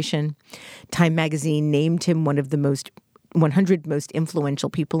collaboration. Time magazine named him one of the 100 most influential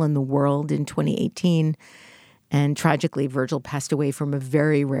people in the world in 2018. And tragically, Virgil passed away from a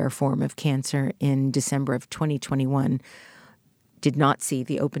very rare form of cancer in December of 2021. Did not see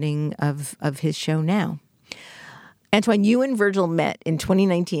the opening of his show now. Antwaun, you and Virgil met in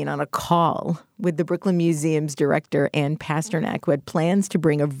 2019 on a call with the Brooklyn Museum's director, Ann Pasternak, who had plans to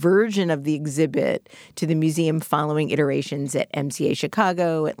bring a version of the exhibit to the museum following iterations at MCA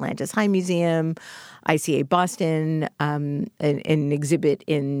Chicago, Atlantis High Museum, ICA Boston, an exhibit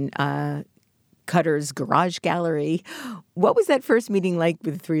in Cutter's Garage Gallery. What was that first meeting like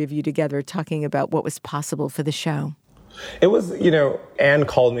with the three of you together talking about what was possible for the show? It was, Anne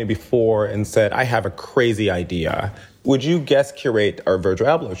called me before and said, I have a crazy idea. Would you guest curate our Virgil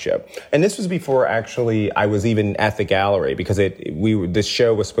Abloh show? And this was before actually I was even at the gallery because this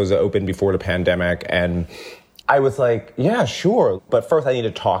show was supposed to open before the pandemic. And I was like, yeah, sure. But first I need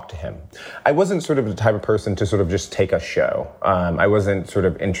to talk to him. I wasn't sort of the type of person to sort of just take a show. I wasn't sort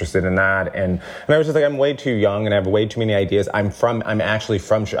of interested in that. And I was just like, I'm way too young and I have way too many ideas. I'm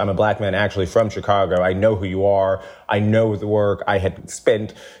a black man actually from Chicago. I know who you are. I know the work. I had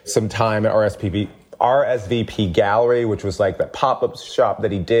spent some time at RSVP Gallery, which was like the pop-up shop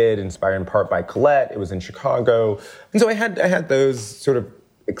that he did, inspired in part by Colette. It was in Chicago. And so I had those sort of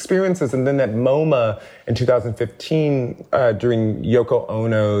experiences. And then at MoMA in 2015, during Yoko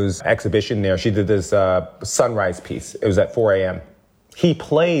Ono's exhibition there, she did this sunrise piece. It was at 4 a.m. He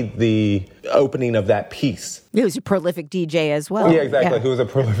played the opening of that piece. He was a prolific DJ as well. Yeah, exactly. Yeah. He was a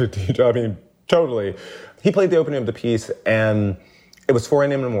prolific DJ. I mean, totally. He played the opening of the piece, and it was 4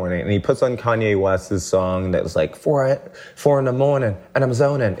 a.m. in the morning, and he puts on Kanye West's song that was like 4 in the morning, and I'm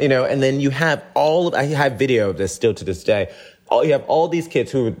zoning, and then you have I have video of this still to this day. You have all these kids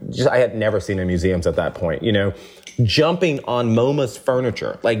who I had never seen in museums at that point, jumping on MoMA's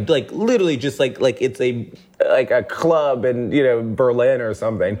furniture, like literally just like it's a club in, Berlin or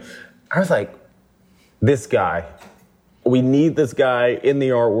something. I was like, this guy, we need this guy in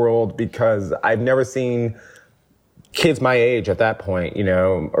the art world because I've never seen kids my age at that point,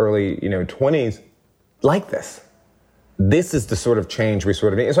 early, 20s like this. This is the sort of change we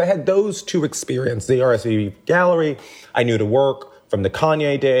sort of need. So I had those two experiences, the RSVP Gallery. I knew the work from the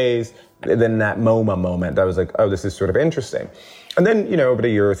Kanye days. And then that MoMA moment, I was like, oh, this is sort of interesting. And then, over the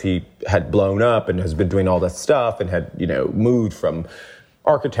years, he had blown up and has been doing all this stuff and had, moved from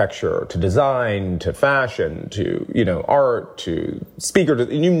architecture to design to fashion to, art to speaker,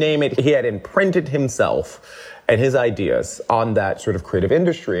 to you name it. He had imprinted himself and his ideas on that sort of creative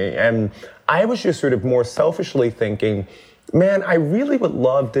industry. And I was just sort of more selfishly thinking, man, I really would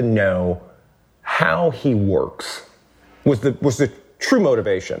love to know how he works. Was the true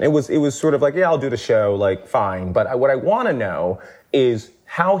motivation. It was sort of like, yeah, I'll do the show, like, fine. But what I want to know is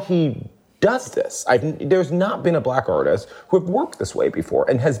how he does this. There's not been a black artist who have worked this way before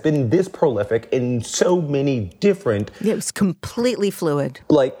and has been this prolific in so many different... It was completely fluid.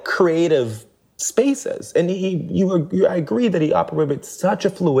 Like, creative spaces. And I agree that he operated with such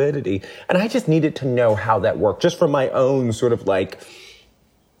a fluidity. And I just needed to know how that worked, just from my own sort of like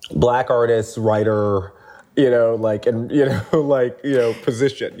black artist, writer,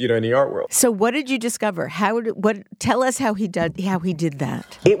 position, in the art world. So what did you discover? Tell us how he did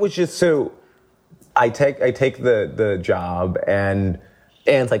that. It was just so I take the job and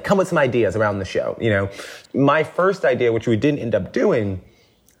it's like, come with some ideas around the show. My first idea, which we didn't end up doing,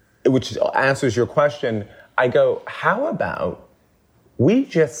 which answers your question, I go, how about we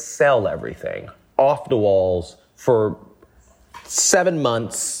just sell everything off the walls for 7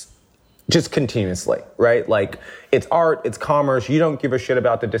 months, just continuously, right? Like, it's art, it's commerce. You don't give a shit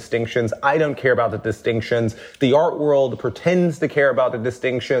about the distinctions. I don't care about the distinctions. The art world pretends to care about the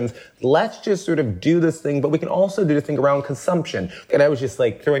distinctions. Let's just sort of do this thing, but we can also do this thing around consumption. And I was just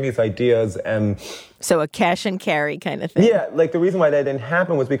like throwing these ideas and... So a cash and carry kind of thing. Yeah, like the reason why that didn't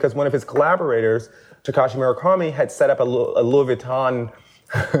happen was because one of his collaborators, Takashi Murakami, had set up a Louis Vuitton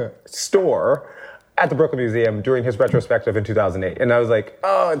store at the Brooklyn Museum during his retrospective in 2008. And I was like,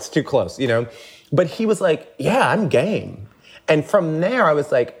 oh, it's too close, But he was like, yeah, I'm game. And from there, I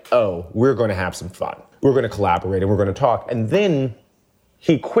was like, oh, we're going to have some fun. We're going to collaborate and we're going to talk. And then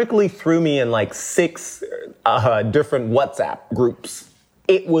he quickly threw me in like 6 different WhatsApp groups.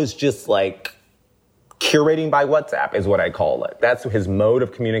 It was just like curating by WhatsApp is what I call it. That's his mode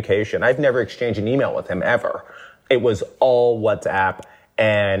of communication. I've never exchanged an email with him ever. It was all WhatsApp.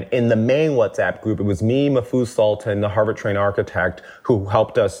 And in the main WhatsApp group, it was me, Mahfouz Sultan, the Harvard-trained architect, who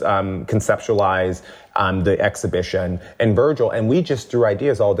helped us conceptualize the exhibition, and Virgil. And we just threw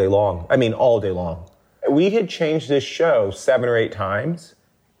ideas all day long. I mean, all day long. We had changed this show 7 or 8 times.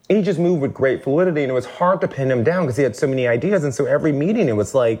 He just moved with great fluidity, and it was hard to pin him down because he had so many ideas. And so every meeting, it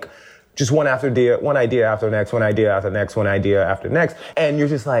was like just one idea after the next, one idea after the next, one idea after the next. And you're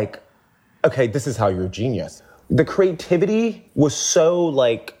just like, okay, this is how you're a genius. The creativity was so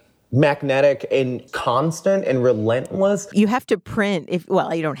like magnetic and constant and relentless. You have to print you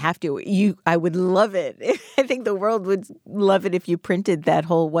don't have to. I would love it. I think the world would love it if you printed that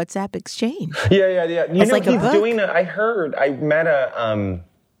whole WhatsApp exchange. Yeah. You know, like he's doing it. I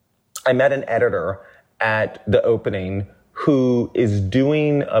met an editor at the opening who is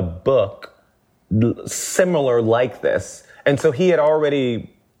doing a book similar like this. And so he had already,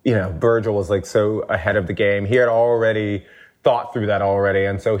 Virgil was like so ahead of the game. He had already thought through that already.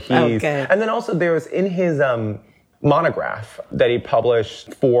 And so and then also there was in his monograph that he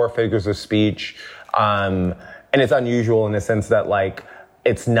published 4 figures of speech. And it's unusual in the sense that like,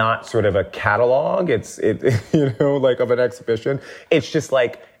 it's not sort of a catalog. It's like of an exhibition. It's just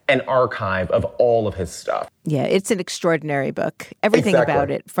like an archive of all of his stuff. Yeah, it's an extraordinary book. Everything about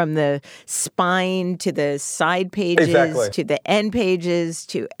it, from the spine to the side pages to the end pages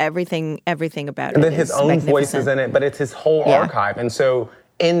to everything about it. And then his own voice is in it, but it's his whole archive. And so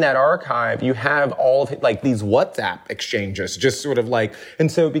in that archive, you have all of like these WhatsApp exchanges, just sort of like,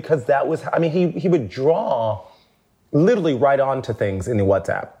 and so because that was, he would draw literally right onto things in the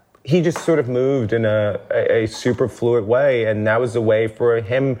WhatsApp. He just sort of moved in a super fluid way, and that was a way for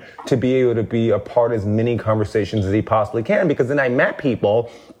him to be able to be a part of as many conversations as he possibly can, because then I met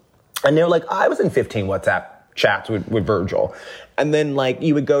people, and they were like, I was in 15 WhatsApp chats with Virgil. And then, like,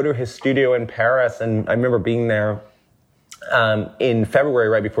 you would go to his studio in Paris, and I remember being there in February,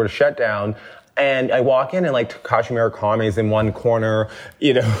 right before the shutdown, and I walk in and like Takashi Murakami's in one corner,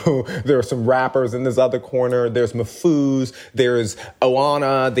 there are some rappers in this other corner, there's Mahfouz, there's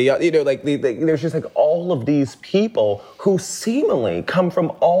Oana, there's just like all of these people who seemingly come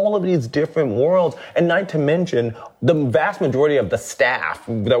from all of these different worlds, and not to mention the vast majority of the staff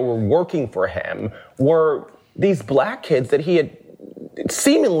that were working for him were these black kids that he had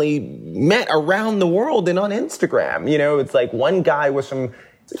seemingly met around the world and on Instagram. It's like one guy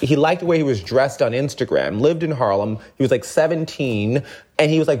he liked the way he was dressed on Instagram, lived in Harlem. He was like 17,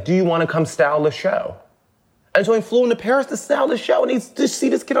 and he was like, do you want to come style the show? And so he flew into Paris to style the show, and he just see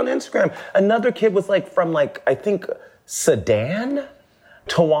this kid on Instagram. Another kid was like from like, I think, Sudan?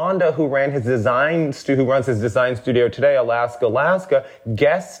 Tawanda, who runs his design studio today, Alaska,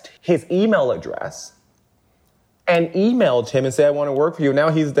 guessed his email address and emailed him and said, I want to work for you. Now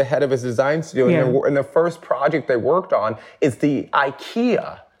he's the head of his design studio. Yeah. And the first project they worked on is the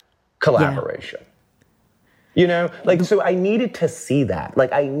IKEA collaboration. Yeah. So I needed to see that.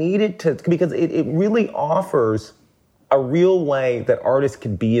 Because it really offers a real way that artists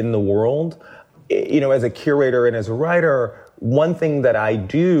could be in the world. As a curator and as a writer, one thing that I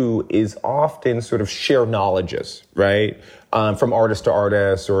do is often sort of share knowledges, right? From artist to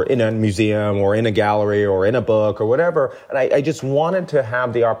artist, or in a museum, or in a gallery, or in a book, or whatever. And I just wanted to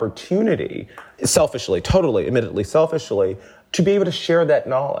have the opportunity, admittedly selfishly, to be able to share that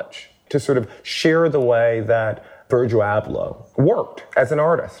knowledge, to sort of share the way that Virgil Abloh worked as an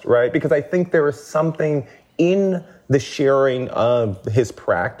artist, right? Because I think there is something in the sharing of his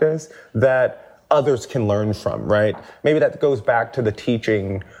practice that others can learn from, right? Maybe that goes back to the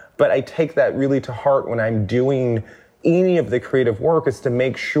teaching, but I take that really to heart when I'm doing any of the creative work, is to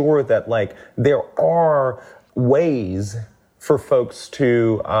make sure that there are ways for folks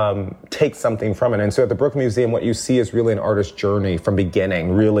to take something from it. And so at the Brooklyn Museum, what you see is really an artist's journey from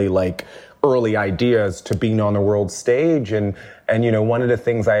beginning, really early ideas to being on the world stage. And one of the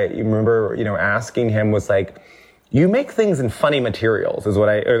things I remember, asking him was you make things in funny materials, is what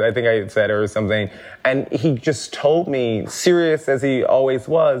I think I said or something. And he just told me, serious as he always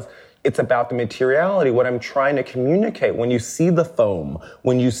was, it's about the materiality. What I'm trying to communicate, when you see the foam,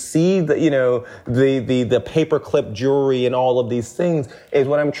 when you see the paperclip jewelry and all of these things, is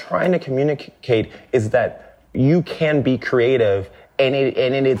what I'm trying to communicate is that you can be creative, and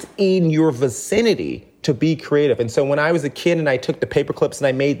it's in your vicinity to be creative. And so when I was a kid and I took the paperclips and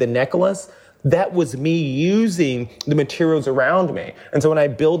I made the necklace, that was me using the materials around me. And so when I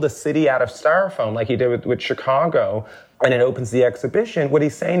build a city out of styrofoam, like he did with Chicago, and it opens the exhibition, what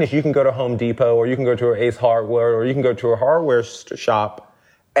he's saying is you can go to Home Depot or you can go to Ace Hardware or you can go to a hardware shop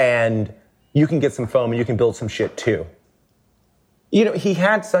and you can get some foam and you can build some shit too. You know, he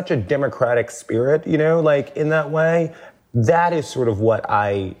had such a democratic spirit, you know, like in that way. That is sort of what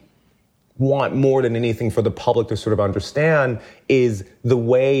I want more than anything for the public to sort of understand is the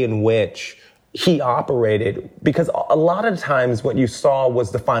way in which he operated, because a lot of times what you saw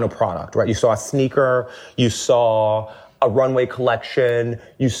was the final product, right? You saw a sneaker, you saw a runway collection,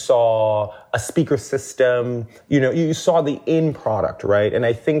 you saw a speaker system, you know, you saw the end product, right? And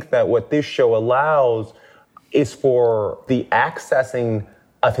I think that what this show allows is for the accessing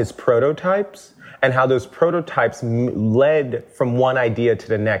of his prototypes and how those prototypes led from one idea to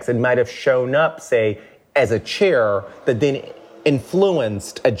the next. It might have shown up, say, as a chair that then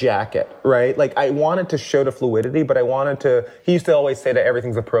influenced a jacket, right? Like I wanted to show the fluidity, but he used to always say that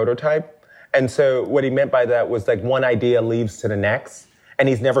everything's a prototype. And so what he meant by that was like one idea leads to the next, and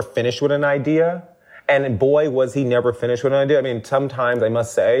he's never finished with an idea. And boy, was he never finished with an idea. I mean, sometimes I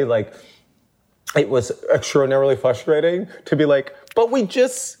must say, like, it was extraordinarily frustrating to be like, but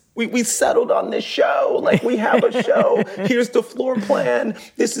we settled on this show. Like, we have a show. Here's the floor plan.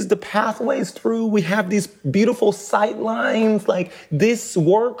 This is the pathways through. We have these beautiful sight lines. Like, this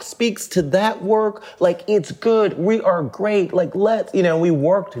work speaks to that work. Like, it's good. We are great. Like, we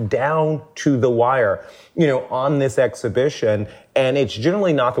worked down to the wire, you know, on this exhibition. And it's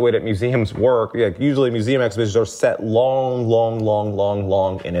generally not the way that museums work. Like, usually museum exhibitions are set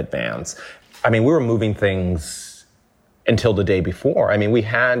long in advance. I mean, we were moving things until the day before. I mean, we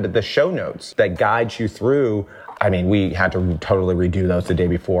had the show notes that guide you through. I mean, we had to totally redo those the day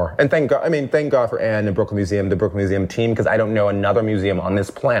before. And thank God for Anne and the Brooklyn Museum team, because I don't know another museum on this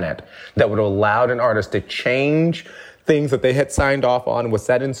planet that would have allowed an artist to change things that they had signed off on, was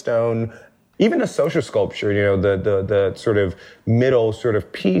set in stone. Even a social sculpture, you know, the sort of middle sort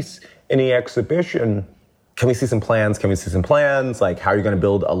of piece in the exhibition. Can we see some plans? Like, how are you going to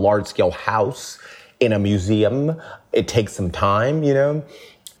build a large-scale house in a museum? It takes some time, you know?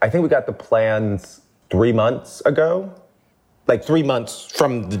 I think we got the plans 3 months ago. Like 3 months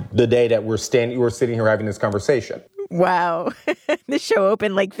from the day that we're sitting here having this conversation. Wow. The show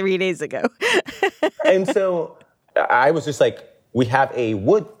opened like 3 days ago. And so I was just like, we have a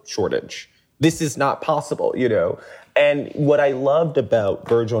wood shortage. This is not possible, you know? And what I loved about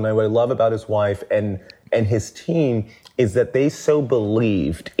Virgil and what I love about his wife and his team is that they so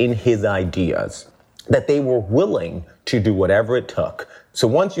believed in his ideas that they were willing to do whatever it took. So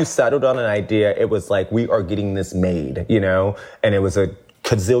once you settled on an idea, it was like, we are getting this made, you know? And it was a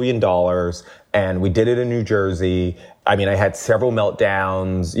gazillion dollars, and we did it in New Jersey. I mean, I had several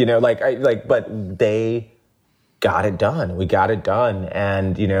meltdowns, you know, but they got it done. We got it done.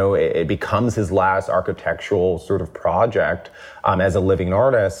 And, you know, it becomes his last architectural sort of project as a living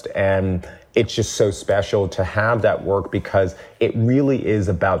artist. And it's just so special to have that work, because it really is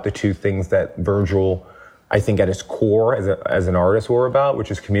about the two things that Virgil, I think at his core as an artist, were about,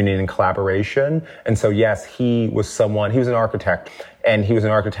 which is community and collaboration. And so, yes, he was an architect, and he was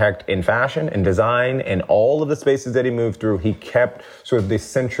an architect in fashion and design, and all of the spaces that he moved through, he kept sort of the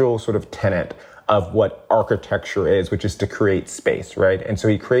central sort of tenet of what architecture is, which is to create space, right? And so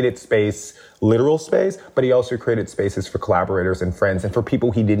he created space, literal space, but he also created spaces for collaborators and friends and for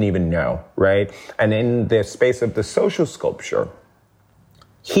people he didn't even know, right? And in the space of the social sculpture,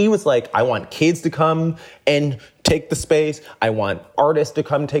 he was like, I want kids to come and take the space. I want artists to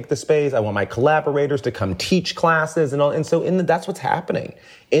come take the space. I want my collaborators to come teach classes and all. And so that's what's happening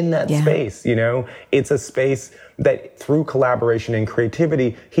in that space, you know? It's a space that through collaboration and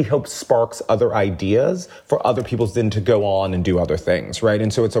creativity, he hopes sparks other ideas for other people then to go on and do other things, right?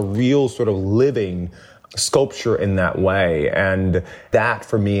 And so it's a real sort of living sculpture in that way. And that,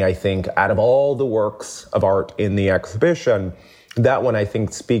 for me, I think, out of all the works of art in the exhibition, that one, I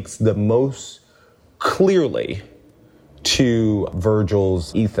think, speaks the most clearly to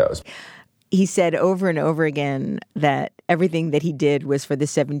Virgil's ethos. He said over and over again that everything that he did was for the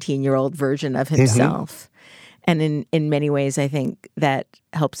 17-year-old version of himself. Mm-hmm. And in many ways, I think that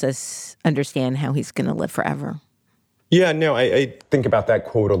helps us understand how he's going to live forever. Yeah, no, I think about that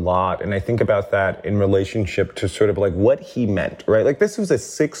quote a lot, and I think about that in relationship to sort of like what he meant, right? Like, this was a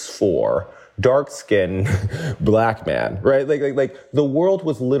 6'4", dark-skinned black man, right? Like the world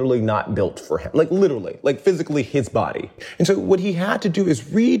was literally not built for him. Like, literally, like physically his body. And so what he had to do is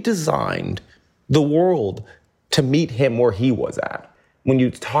redesign the world to meet him where he was at. When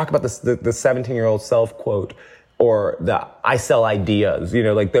you talk about the 17-year-old self quote, or the I sell ideas, you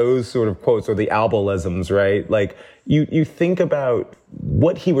know, like those sort of quotes, or the albolisms, right? Like you think about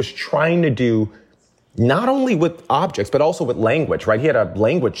what he was trying to do not only with objects, but also with language, right? He had a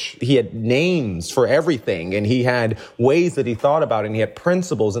language, he had names for everything, and he had ways that he thought about it, and he had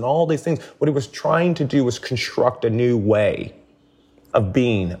principles and all these things. What he was trying to do was construct a new way of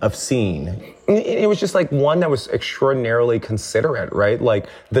being, of seeing. It was just like one that was extraordinarily considerate, right? Like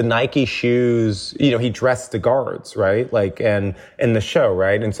the Nike shoes, he dressed the guards, right? Like, and in the show,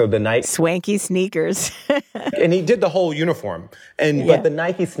 right? And so the Nike swanky sneakers. And he did the whole uniform. But the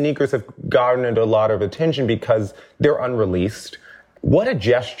Nike sneakers have garnered a lot of attention because they're unreleased. What a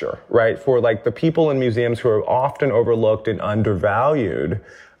gesture, right? For like the people in museums who are often overlooked and undervalued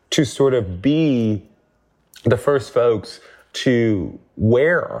to sort of be the first folks to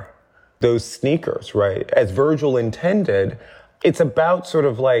wear those sneakers, right? As Virgil intended, it's about sort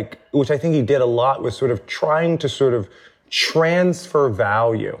of like, which I think he did a lot, was sort of trying to sort of transfer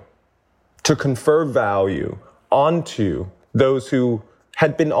value, to confer value onto those who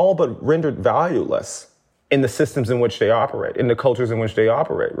had been all but rendered valueless in the systems in which they operate, in the cultures in which they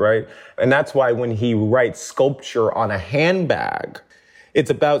operate, right? And that's why when he writes sculpture on a handbag, it's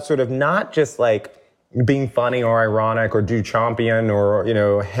about sort of not just like being funny or ironic or Duchampian or,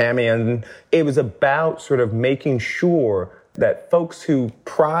 Hamian. It was about sort of making sure that folks who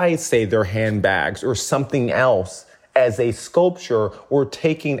prize, say, their handbags or something else as a sculpture were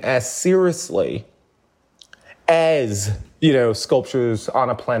taken as seriously as, sculptures on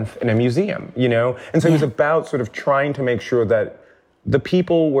a plinth in a museum, And so it was about sort of trying to make sure that the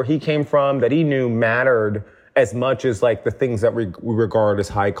people where he came from, that he knew mattered as much as like the things that we regard as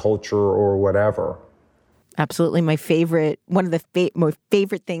high culture or whatever. Absolutely. One of the most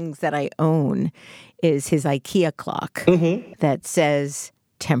favorite things that I own is his IKEA clock that says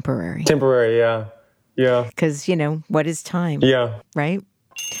temporary. Temporary, yeah. Yeah. Because, what is time? Yeah. Right?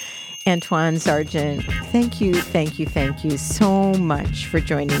 Antwaun Sargent, thank you so much for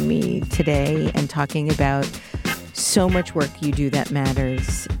joining me today and talking about so much work you do that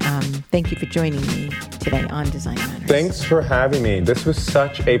matters. Thank you for joining me today on Design Matters. Thanks for having me. This was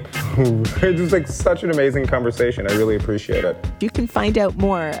such an amazing conversation. I really appreciate it. You can find out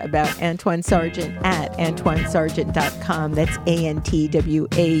more about Antwaun Sargent at antwaunsargent.com. That's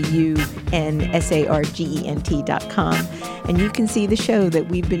AntwaunSargent.com. And you can see the show that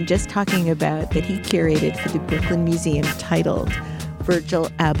we've been just talking about that he curated for the Brooklyn Museum titled Virgil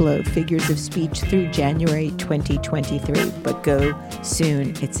Abloh, Figures of Speech through January 2023. But go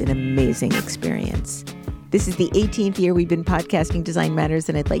soon. It's an amazing experience. This is the 18th year we've been podcasting Design Matters,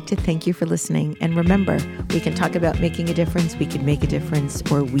 and I'd like to thank you for listening. And remember, we can talk about making a difference, we can make a difference,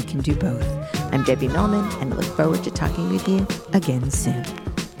 or we can do both. I'm Debbie Millman, and I look forward to talking with you again soon.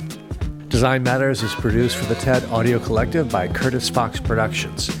 Design Matters is produced for the TED Audio Collective by Curtis Fox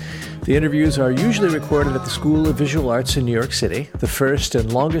Productions. The interviews are usually recorded at the School of Visual Arts in New York City, the first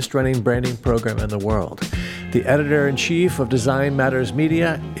and longest-running branding program in the world. The editor-in-chief of Design Matters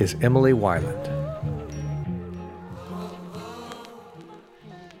Media is Emily Weiland.